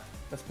 That's half.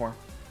 That's more.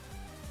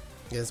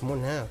 Yeah, it's more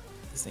than half.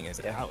 This thing is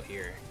Yeah. out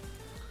here.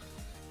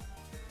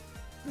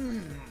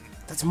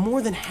 That's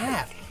more than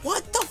half.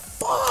 What the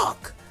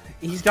fuck?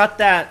 He's got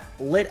that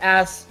lit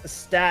ass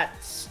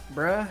stats,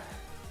 bruh.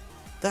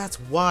 That's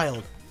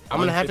wild. I'm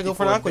gonna have to go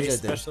for an 154 Aqua base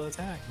Jet then. Special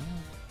attack.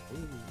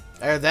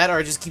 Either that or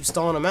I just keep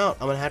stalling him out.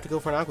 I'm gonna have to go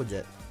for an Aqua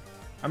Jet.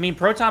 I mean,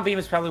 Proton Beam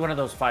is probably one of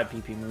those 5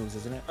 PP moves,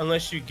 isn't it?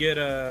 Unless you get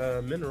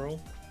a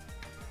mineral.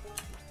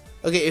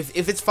 Okay,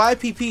 if it's 5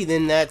 PP,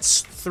 then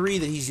that's 3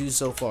 that he's used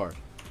so far.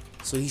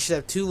 So he should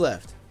have 2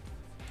 left.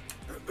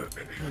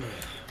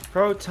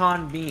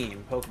 Proton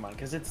Beam Pokemon,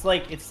 because it's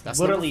like, it's That's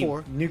literally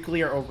number 4.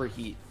 nuclear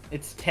overheat.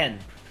 It's 10.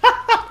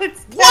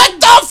 It's 10. What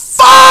the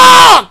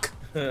fuck?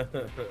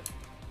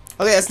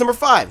 Okay, that's number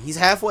 5. He's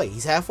halfway.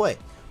 He's halfway.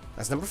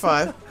 That's number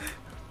 5.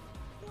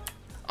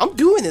 I'm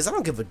doing this. I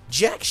don't give a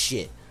jack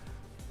shit.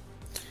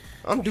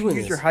 I'm doing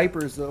Use this. your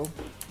hypers, though.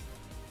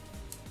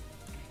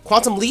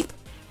 Quantum Leap.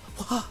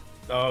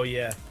 Oh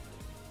yeah.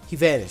 He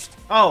vanished.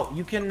 Oh,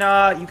 you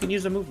can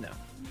use a move now.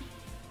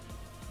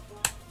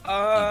 Eat my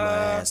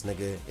ass,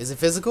 nigga. Is it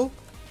physical?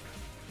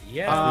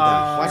 Yeah.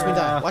 Watch me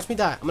die. Watch me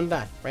die. I'm gonna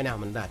die. Right now, I'm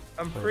gonna die.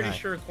 I'm gonna pretty die.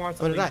 sure I'm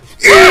Quantum gonna die. Leap-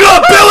 Eat it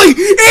up, Billy!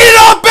 Eat it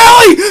up,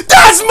 Billy!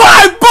 That's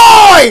my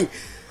boy!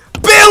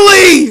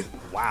 Billy!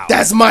 Wow.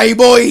 That's my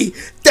boy!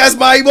 That's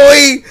my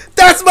boy!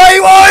 That's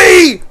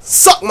my boy!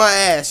 Suck my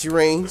ass,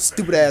 Urain.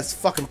 Stupid ass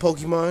fucking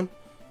Pokemon.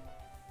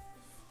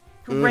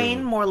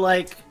 Rain, more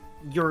like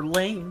you're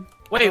lame.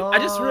 Wait, I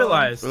just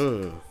realized.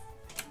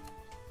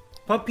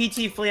 Put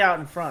PT Flea out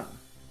in front.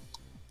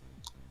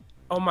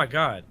 Oh my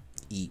god.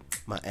 Eat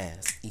my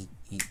ass. Eat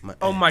my ass.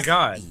 Oh my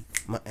god. Eat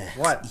my ass.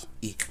 What?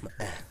 Eat my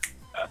ass.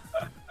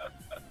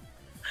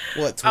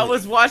 What? I Twitch?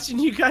 was watching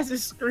you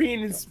guys'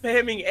 screen and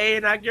spamming A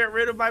and I get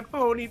rid of my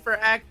pony for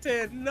Act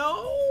 10.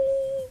 No!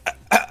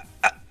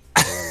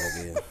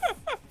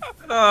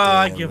 Oh,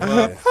 I give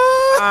up.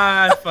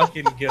 I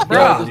fucking give Bro,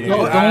 up, dude.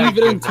 don't leave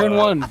it in I turn give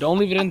up. 1. Don't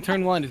leave it in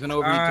turn 1. He's gonna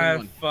overheat I turn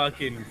 1.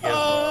 fucking give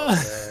up,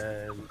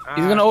 man.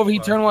 He's gonna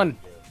overheat turn 1.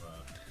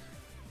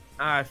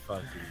 I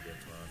fucking give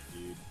up,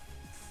 dude.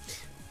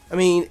 I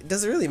mean,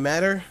 does it really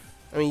matter?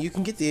 I mean, you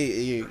can get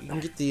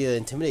the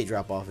intimidate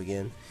drop off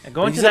again. And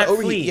go But into he's gonna that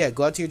overheat. Flea. Yeah,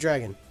 go out to your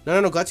dragon.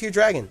 No, go out to your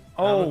dragon.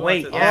 Oh, I'm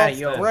wait. about to-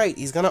 Yeah, Oh, yo. Right,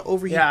 he's gonna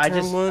overheat Yeah, I turn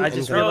just- 1. I and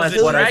just gonna Bro, realized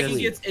kill the what I that dragon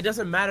Flea. gets. It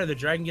doesn't matter. The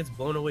dragon gets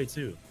blown away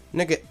too.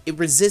 Nigga, it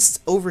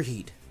resists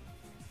overheat.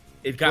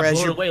 It got Whereas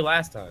blown you're- away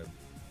last time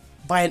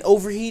By an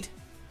overheat?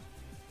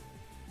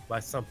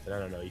 by something. I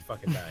don't know. You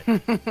fucking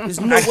died.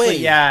 There's no Actually, way.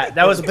 yeah,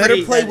 that was a better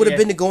pretty- play would have yeah.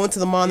 been to go into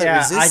the mon that Yeah,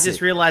 resists I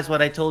just it. realized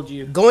what I told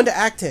you. Go into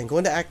Act 10. Go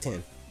into Act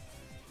 10.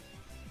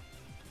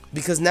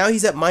 Because now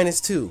he's at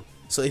 -2.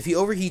 So if he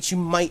overheats, you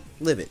might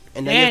live it.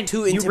 And now you have And 2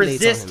 you intimidates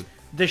resist on him.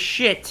 the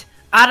shit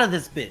out of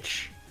this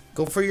bitch.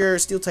 Go for your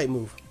steel type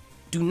move.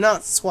 Do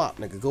not swap,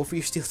 nigga. Go for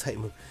your steel type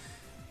move.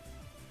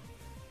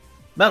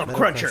 Metal, Metal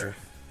Cruncher.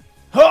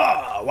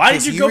 Huh, why Okay,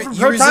 did so you go from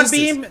Proton resist this.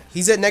 Beam?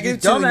 He's at You -2. You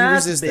dumbass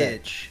resist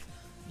that. bitch.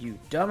 You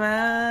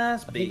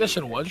dumbass I think that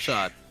should one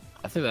shot.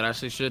 I think that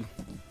actually should.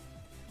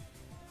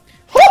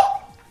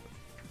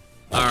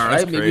 Alright,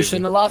 maybe you crazy.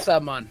 shouldn't have lost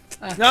that, man.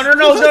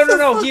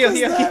 No. Heal.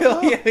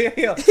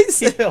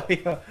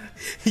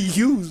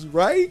 Use,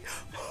 right?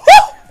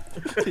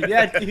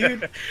 Yeah,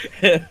 dude.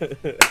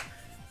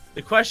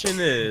 The question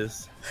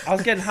is, I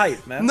was getting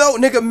hyped, man. No,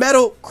 nigga,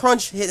 Metal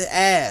Crunch hit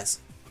ass.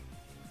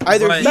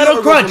 Either But- he Metal or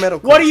go for Crunch, Metal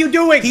what are you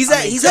doing? He's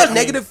at he's at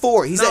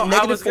 -4. He's No, at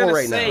I was -4 gonna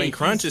right now. say- I mean,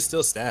 Crunch is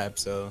still stab,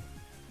 so.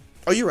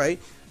 Oh, you're right.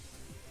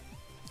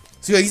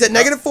 So yeah, he's at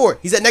 -4.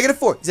 He's at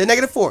 -4. He's at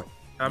 -4.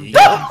 I'm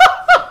Yeah.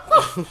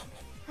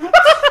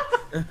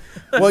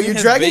 Well, your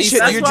His dragon base- should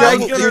that's your why I was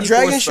dragon gonna your go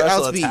dragon for should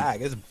special outspeed. attack.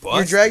 It's Your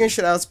busted. dragon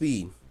should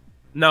outspeed.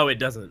 No, it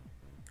doesn't.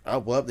 Oh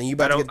well, then you I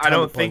about to don't. get I don't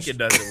Tommy think punched. it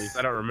does. At least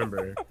I don't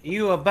remember.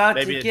 You about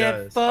Maybe to it get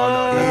does. fucked.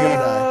 Oh, no, you're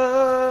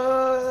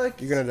gonna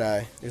You're gonna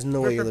die. There's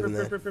no way you're living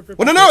there.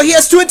 Well, no, he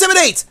has 2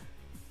 intimidates.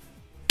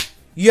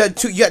 You got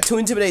two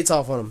intimidates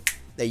off on him.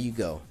 There you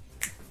go.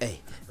 Hey,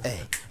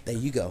 there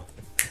you go.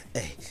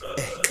 Hey,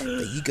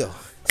 there you go.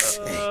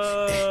 There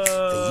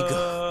you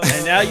go.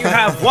 And now you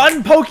have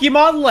one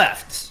Pokemon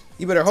left.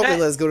 You better hope they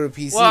let us go to the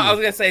PC. Well, I was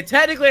gonna say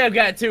technically I've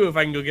got 2 if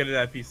I can go get it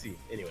at PC.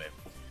 Anyway.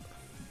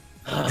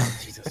 Oh,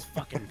 Jesus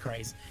fucking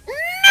Christ!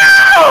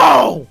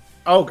 No!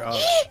 Oh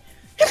god.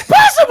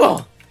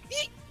 Impossible!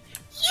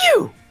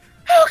 You!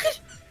 How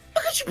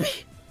could you be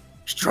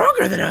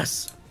stronger than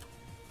us?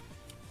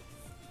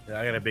 Yeah,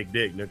 I got a big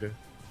dick, nigga.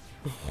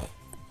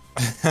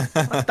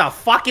 What the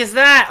fuck is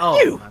that? Oh,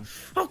 You! man.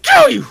 I'll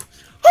kill you!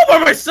 All by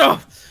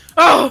myself!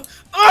 Oh!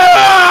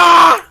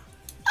 Ah!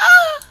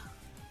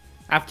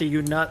 After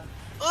you nut.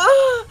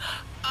 Ah!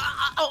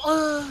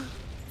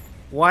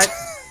 What?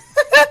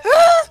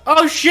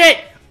 Oh shit!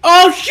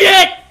 Oh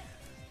shit!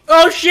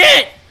 Oh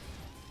shit!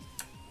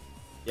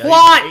 Yeah,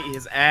 Plot! He ate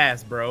his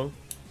ass, bro.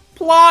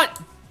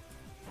 Plot!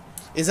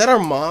 Is that our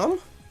mom?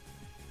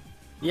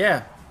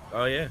 Yeah.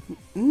 Oh yeah.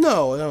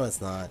 No, no,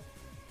 it's not.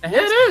 Yeah,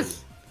 it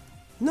is.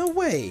 No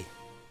way.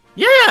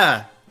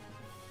 Yeah.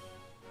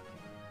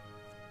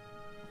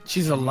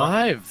 She's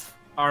alive.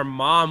 Our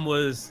mom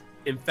was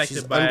infected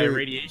She's by under-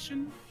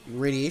 radiation.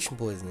 Radiation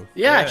poisoning.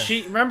 Yeah, Yeah.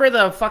 she remember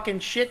the fucking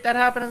shit that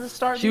happened at the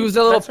start? She was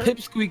a little That's her?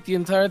 pipsqueak the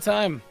entire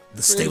time.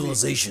 The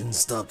stabilization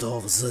stopped all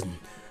of a sudden.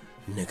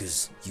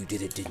 Niggas, you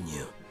did it, didn't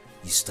you?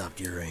 You stopped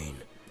Urane.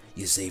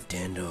 You saved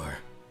Tandor.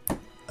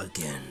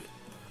 Again.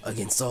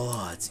 Against all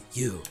odds,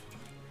 you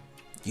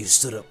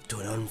stood up to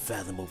an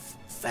unfathomable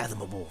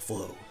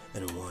foe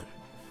and won.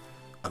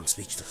 I'm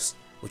speechless.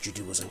 What you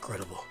did was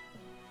incredible.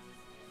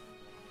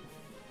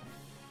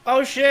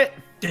 Oh shit.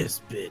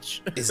 This bitch.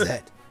 Is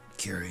that,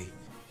 Curie?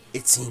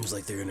 It seems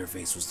like their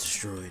interface was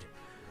destroyed.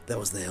 That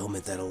was the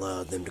helmet that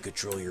allowed them to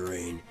control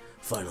Urane.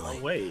 Finally,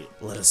 Oh, wait.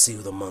 let us see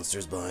who the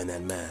monster's behind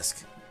that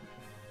mask.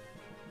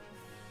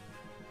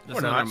 That's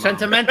We're not not. our mom.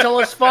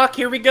 Sentimental as fuck.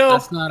 Here we go.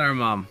 That's not our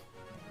mom.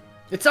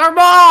 It's our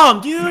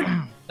mom, dude.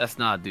 That's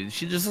not, dude.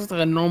 She just looks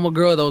like a normal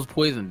girl that was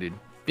poisoned, dude.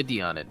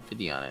 50 on it.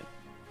 50 on it.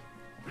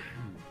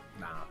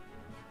 Nah.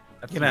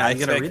 You I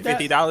gonna read expect that?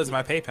 $50 in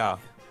my PayPal.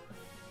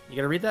 You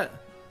gonna read that?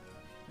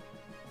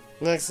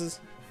 Nexus.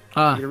 You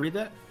Ah. gonna read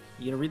that?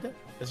 You gonna read that?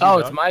 That's your Oh,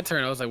 it's dog? my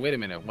turn. I was like, wait a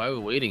minute. Why are we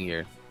waiting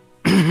here?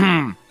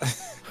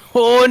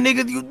 Oh,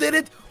 nigga, you did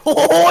it.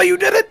 Oh, you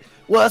did it.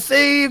 We're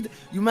saved.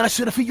 You managed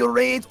to defeat your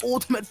raid's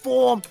ultimate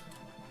form.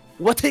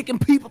 We're taking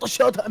people to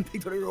shelter and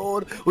Victory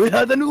Road. We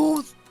heard the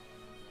news.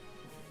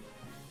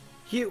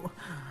 You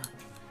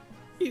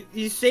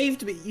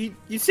saved me.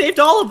 You saved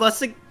all of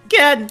us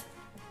again.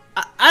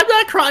 I'm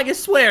not crying. I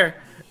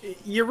swear.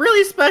 You're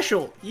really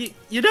special.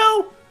 You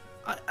know.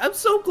 I'm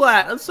so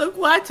glad. I'm so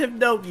glad to have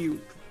known you.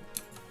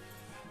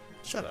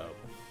 Shut up.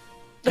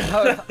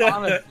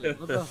 Honestly,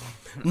 what the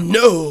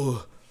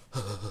No!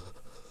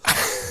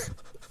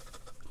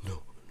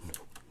 No.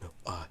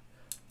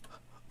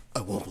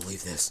 I won't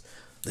believe this.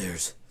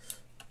 There's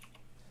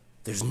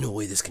no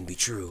way this can be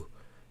true.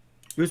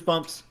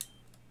 Goosebumps.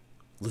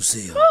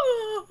 Lucille,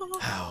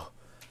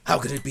 how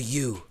could it be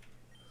you?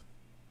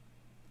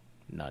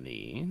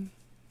 Nani?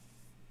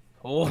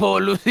 Oh,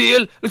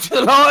 Lucille!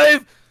 Lucille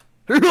alive!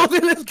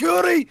 Lucille is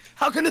Curie!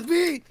 How can it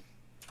be?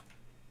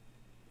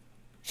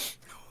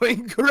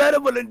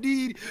 Incredible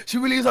indeed! She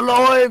really is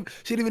alive!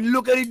 She didn't even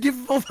look any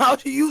different from how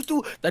she used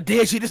to the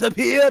day she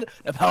disappeared!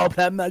 The power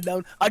plant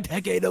meltdown a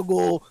decade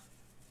ago!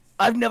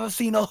 I've never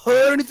seen or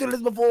heard anything like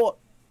this before!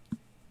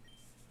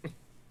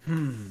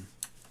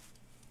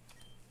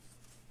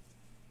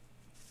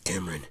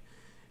 Cameron,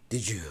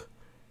 did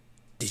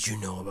you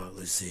know about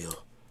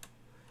Lucille?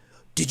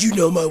 Did you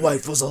know my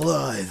wife was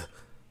alive?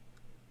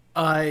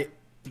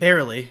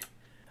 Barely.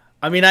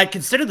 I mean, I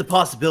considered the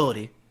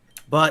possibility,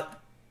 but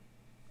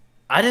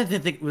I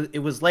didn't think it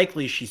was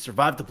likely she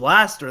survived the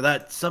blast or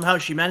that somehow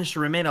she managed to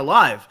remain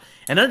alive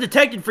and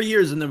undetected for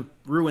years in the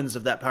ruins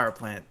of that power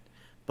plant.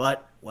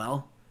 But,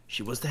 well,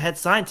 she was the head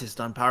scientist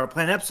on Power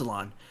Plant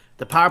Epsilon.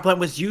 The power plant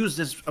was used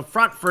as a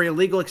front for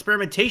illegal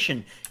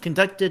experimentation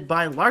conducted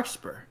by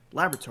Larkspur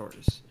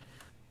Laboratories.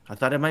 I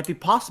thought it might be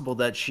possible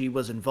that she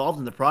was involved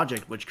in the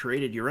project which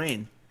created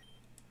Urane.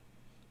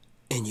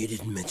 And you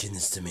didn't mention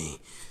this to me.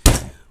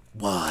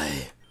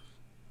 Why?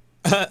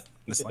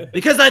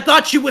 Because I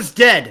thought she was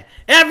dead.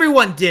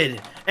 Everyone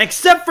did,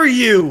 except for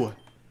you.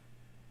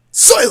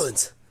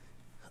 Silence!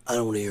 I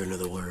don't want to hear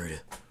another word.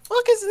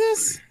 Fuck is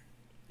this?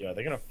 Yo, are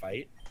they gonna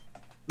fight?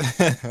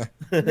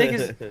 The thing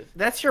is,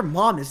 that's your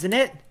mom, isn't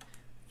it?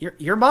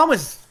 Your mom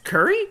was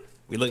Curry?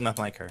 We look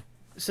nothing like her.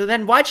 So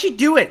then why'd she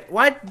do it?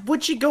 Why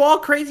would she go all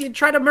crazy and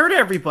try to murder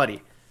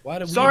everybody? Why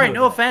did we Sorry, know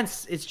no that?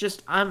 offense. It's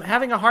just I'm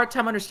having a hard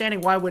time understanding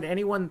why would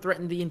anyone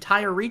threaten the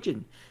entire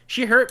region.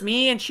 She hurt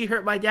me and she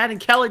hurt my dad and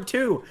Kellen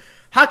too.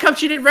 How come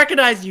she didn't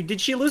recognize you? Did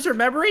she lose her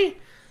memory?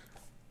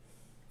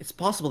 It's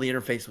possible the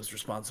interface was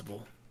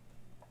responsible.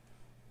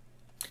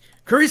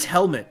 Curry's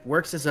helmet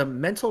works as a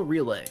mental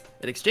relay.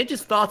 It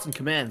exchanges thoughts and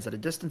commands at a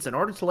distance in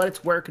order to let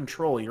its wearer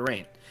control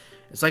Urane.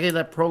 It's likely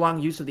that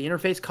prolonged use of the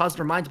interface caused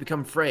her mind to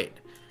become frayed,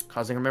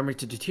 causing her memory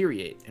to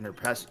deteriorate and her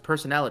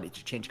personality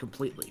to change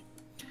completely.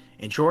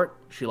 In short,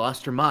 she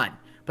lost her mind,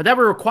 but that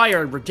would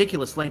require a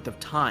ridiculous length of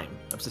time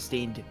of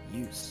sustained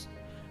use.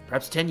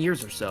 Perhaps 10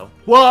 years or so.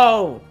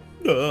 Whoa!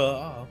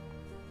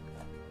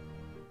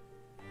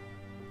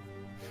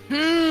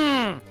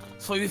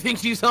 So you think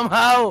she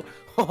somehow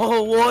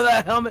wore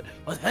that helmet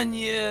for 10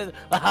 years?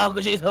 But how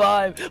could she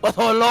survive for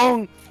so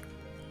long?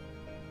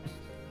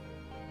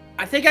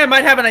 I think I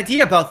might have an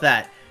idea about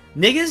that.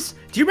 Niggas,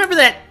 do you remember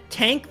that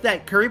tank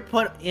that Curry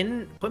put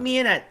me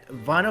in at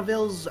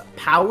Vonaville's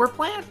power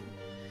plant?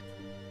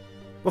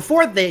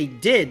 Before they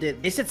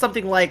did, they said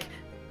something like,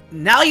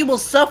 now you will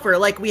suffer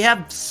like we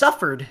have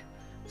suffered.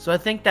 So I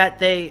think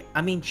that I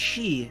think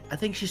she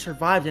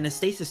survived in a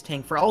stasis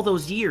tank for all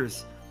those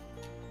years.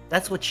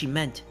 That's what she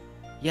meant.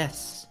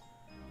 Yes.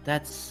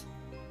 That's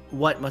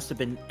what must have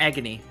been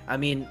agony. I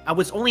mean, I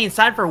was only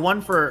inside one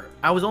for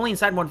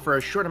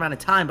a short amount of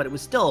time, but it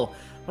was still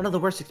one of the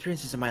worst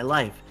experiences of my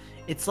life.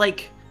 It's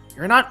like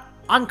you're not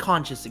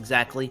unconscious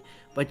exactly,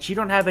 but you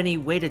don't have any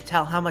way to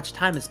tell how much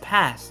time has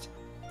passed.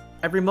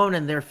 Every moment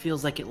in there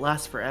feels like it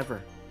lasts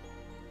forever.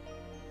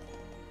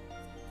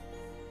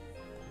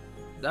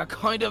 That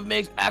kind of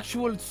makes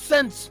actual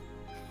sense.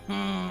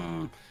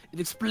 It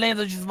explains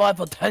that she survived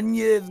for 10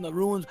 years in the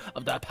ruins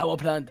of that power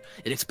plant.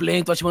 It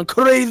explains why she went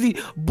crazy,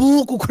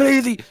 buku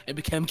crazy, and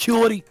became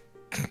cutie.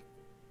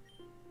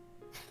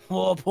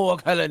 Oh, poor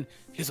Kellen.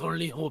 His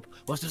only hope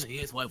was to see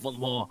his wife once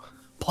more.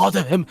 Part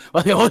of him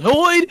was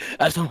annoyed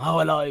and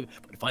somehow alive.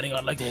 But finding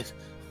out like this,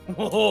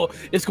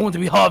 it's going to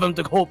be hard for him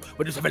to cope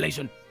with this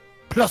revelation.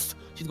 Plus,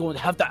 she's going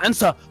to have to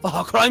answer for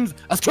her crimes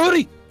as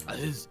cutie. As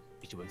is,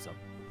 she wakes up.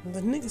 The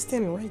nigga's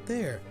standing right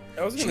there.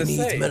 I was She gonna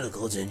needs say.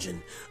 medical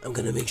attention. I'm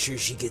gonna make sure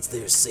she gets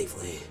there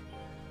safely.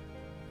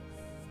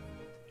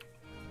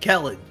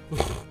 Kellen,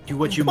 do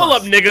what you Pull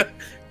up, must. nigga.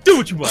 Do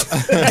what you must.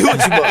 Do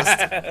what you must.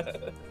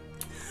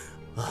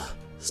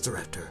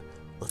 Staraptor,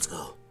 let's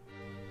go.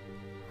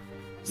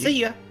 See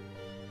ya.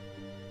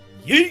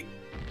 Yeet.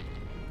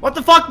 What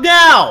the fuck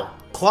now?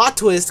 Plot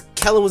twist,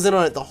 Kellen was in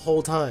on it the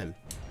whole time.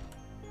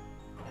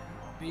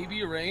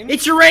 Baby Rain?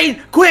 It's your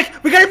rain! Quick!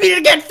 We gotta beat it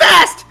again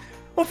fast!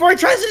 Before he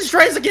tries to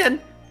destroy us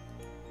again!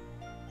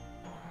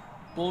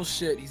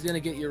 Bullshit, he's gonna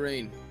get your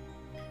rain.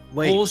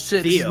 Wait,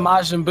 Bullshit, this is Theo.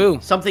 Majin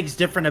Buu. Something's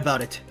different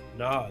about it.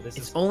 Nah, this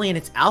It's is. only in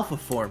its alpha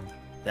form.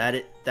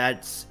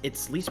 That's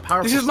its least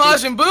powerful This is state.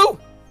 Majin Buu!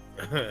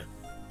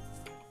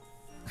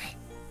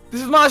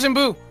 This is Majin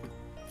Buu!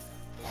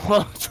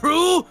 Well,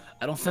 true!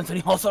 I don't sense any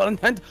hostile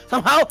intent.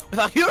 Somehow,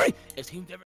 without hearing, it seems every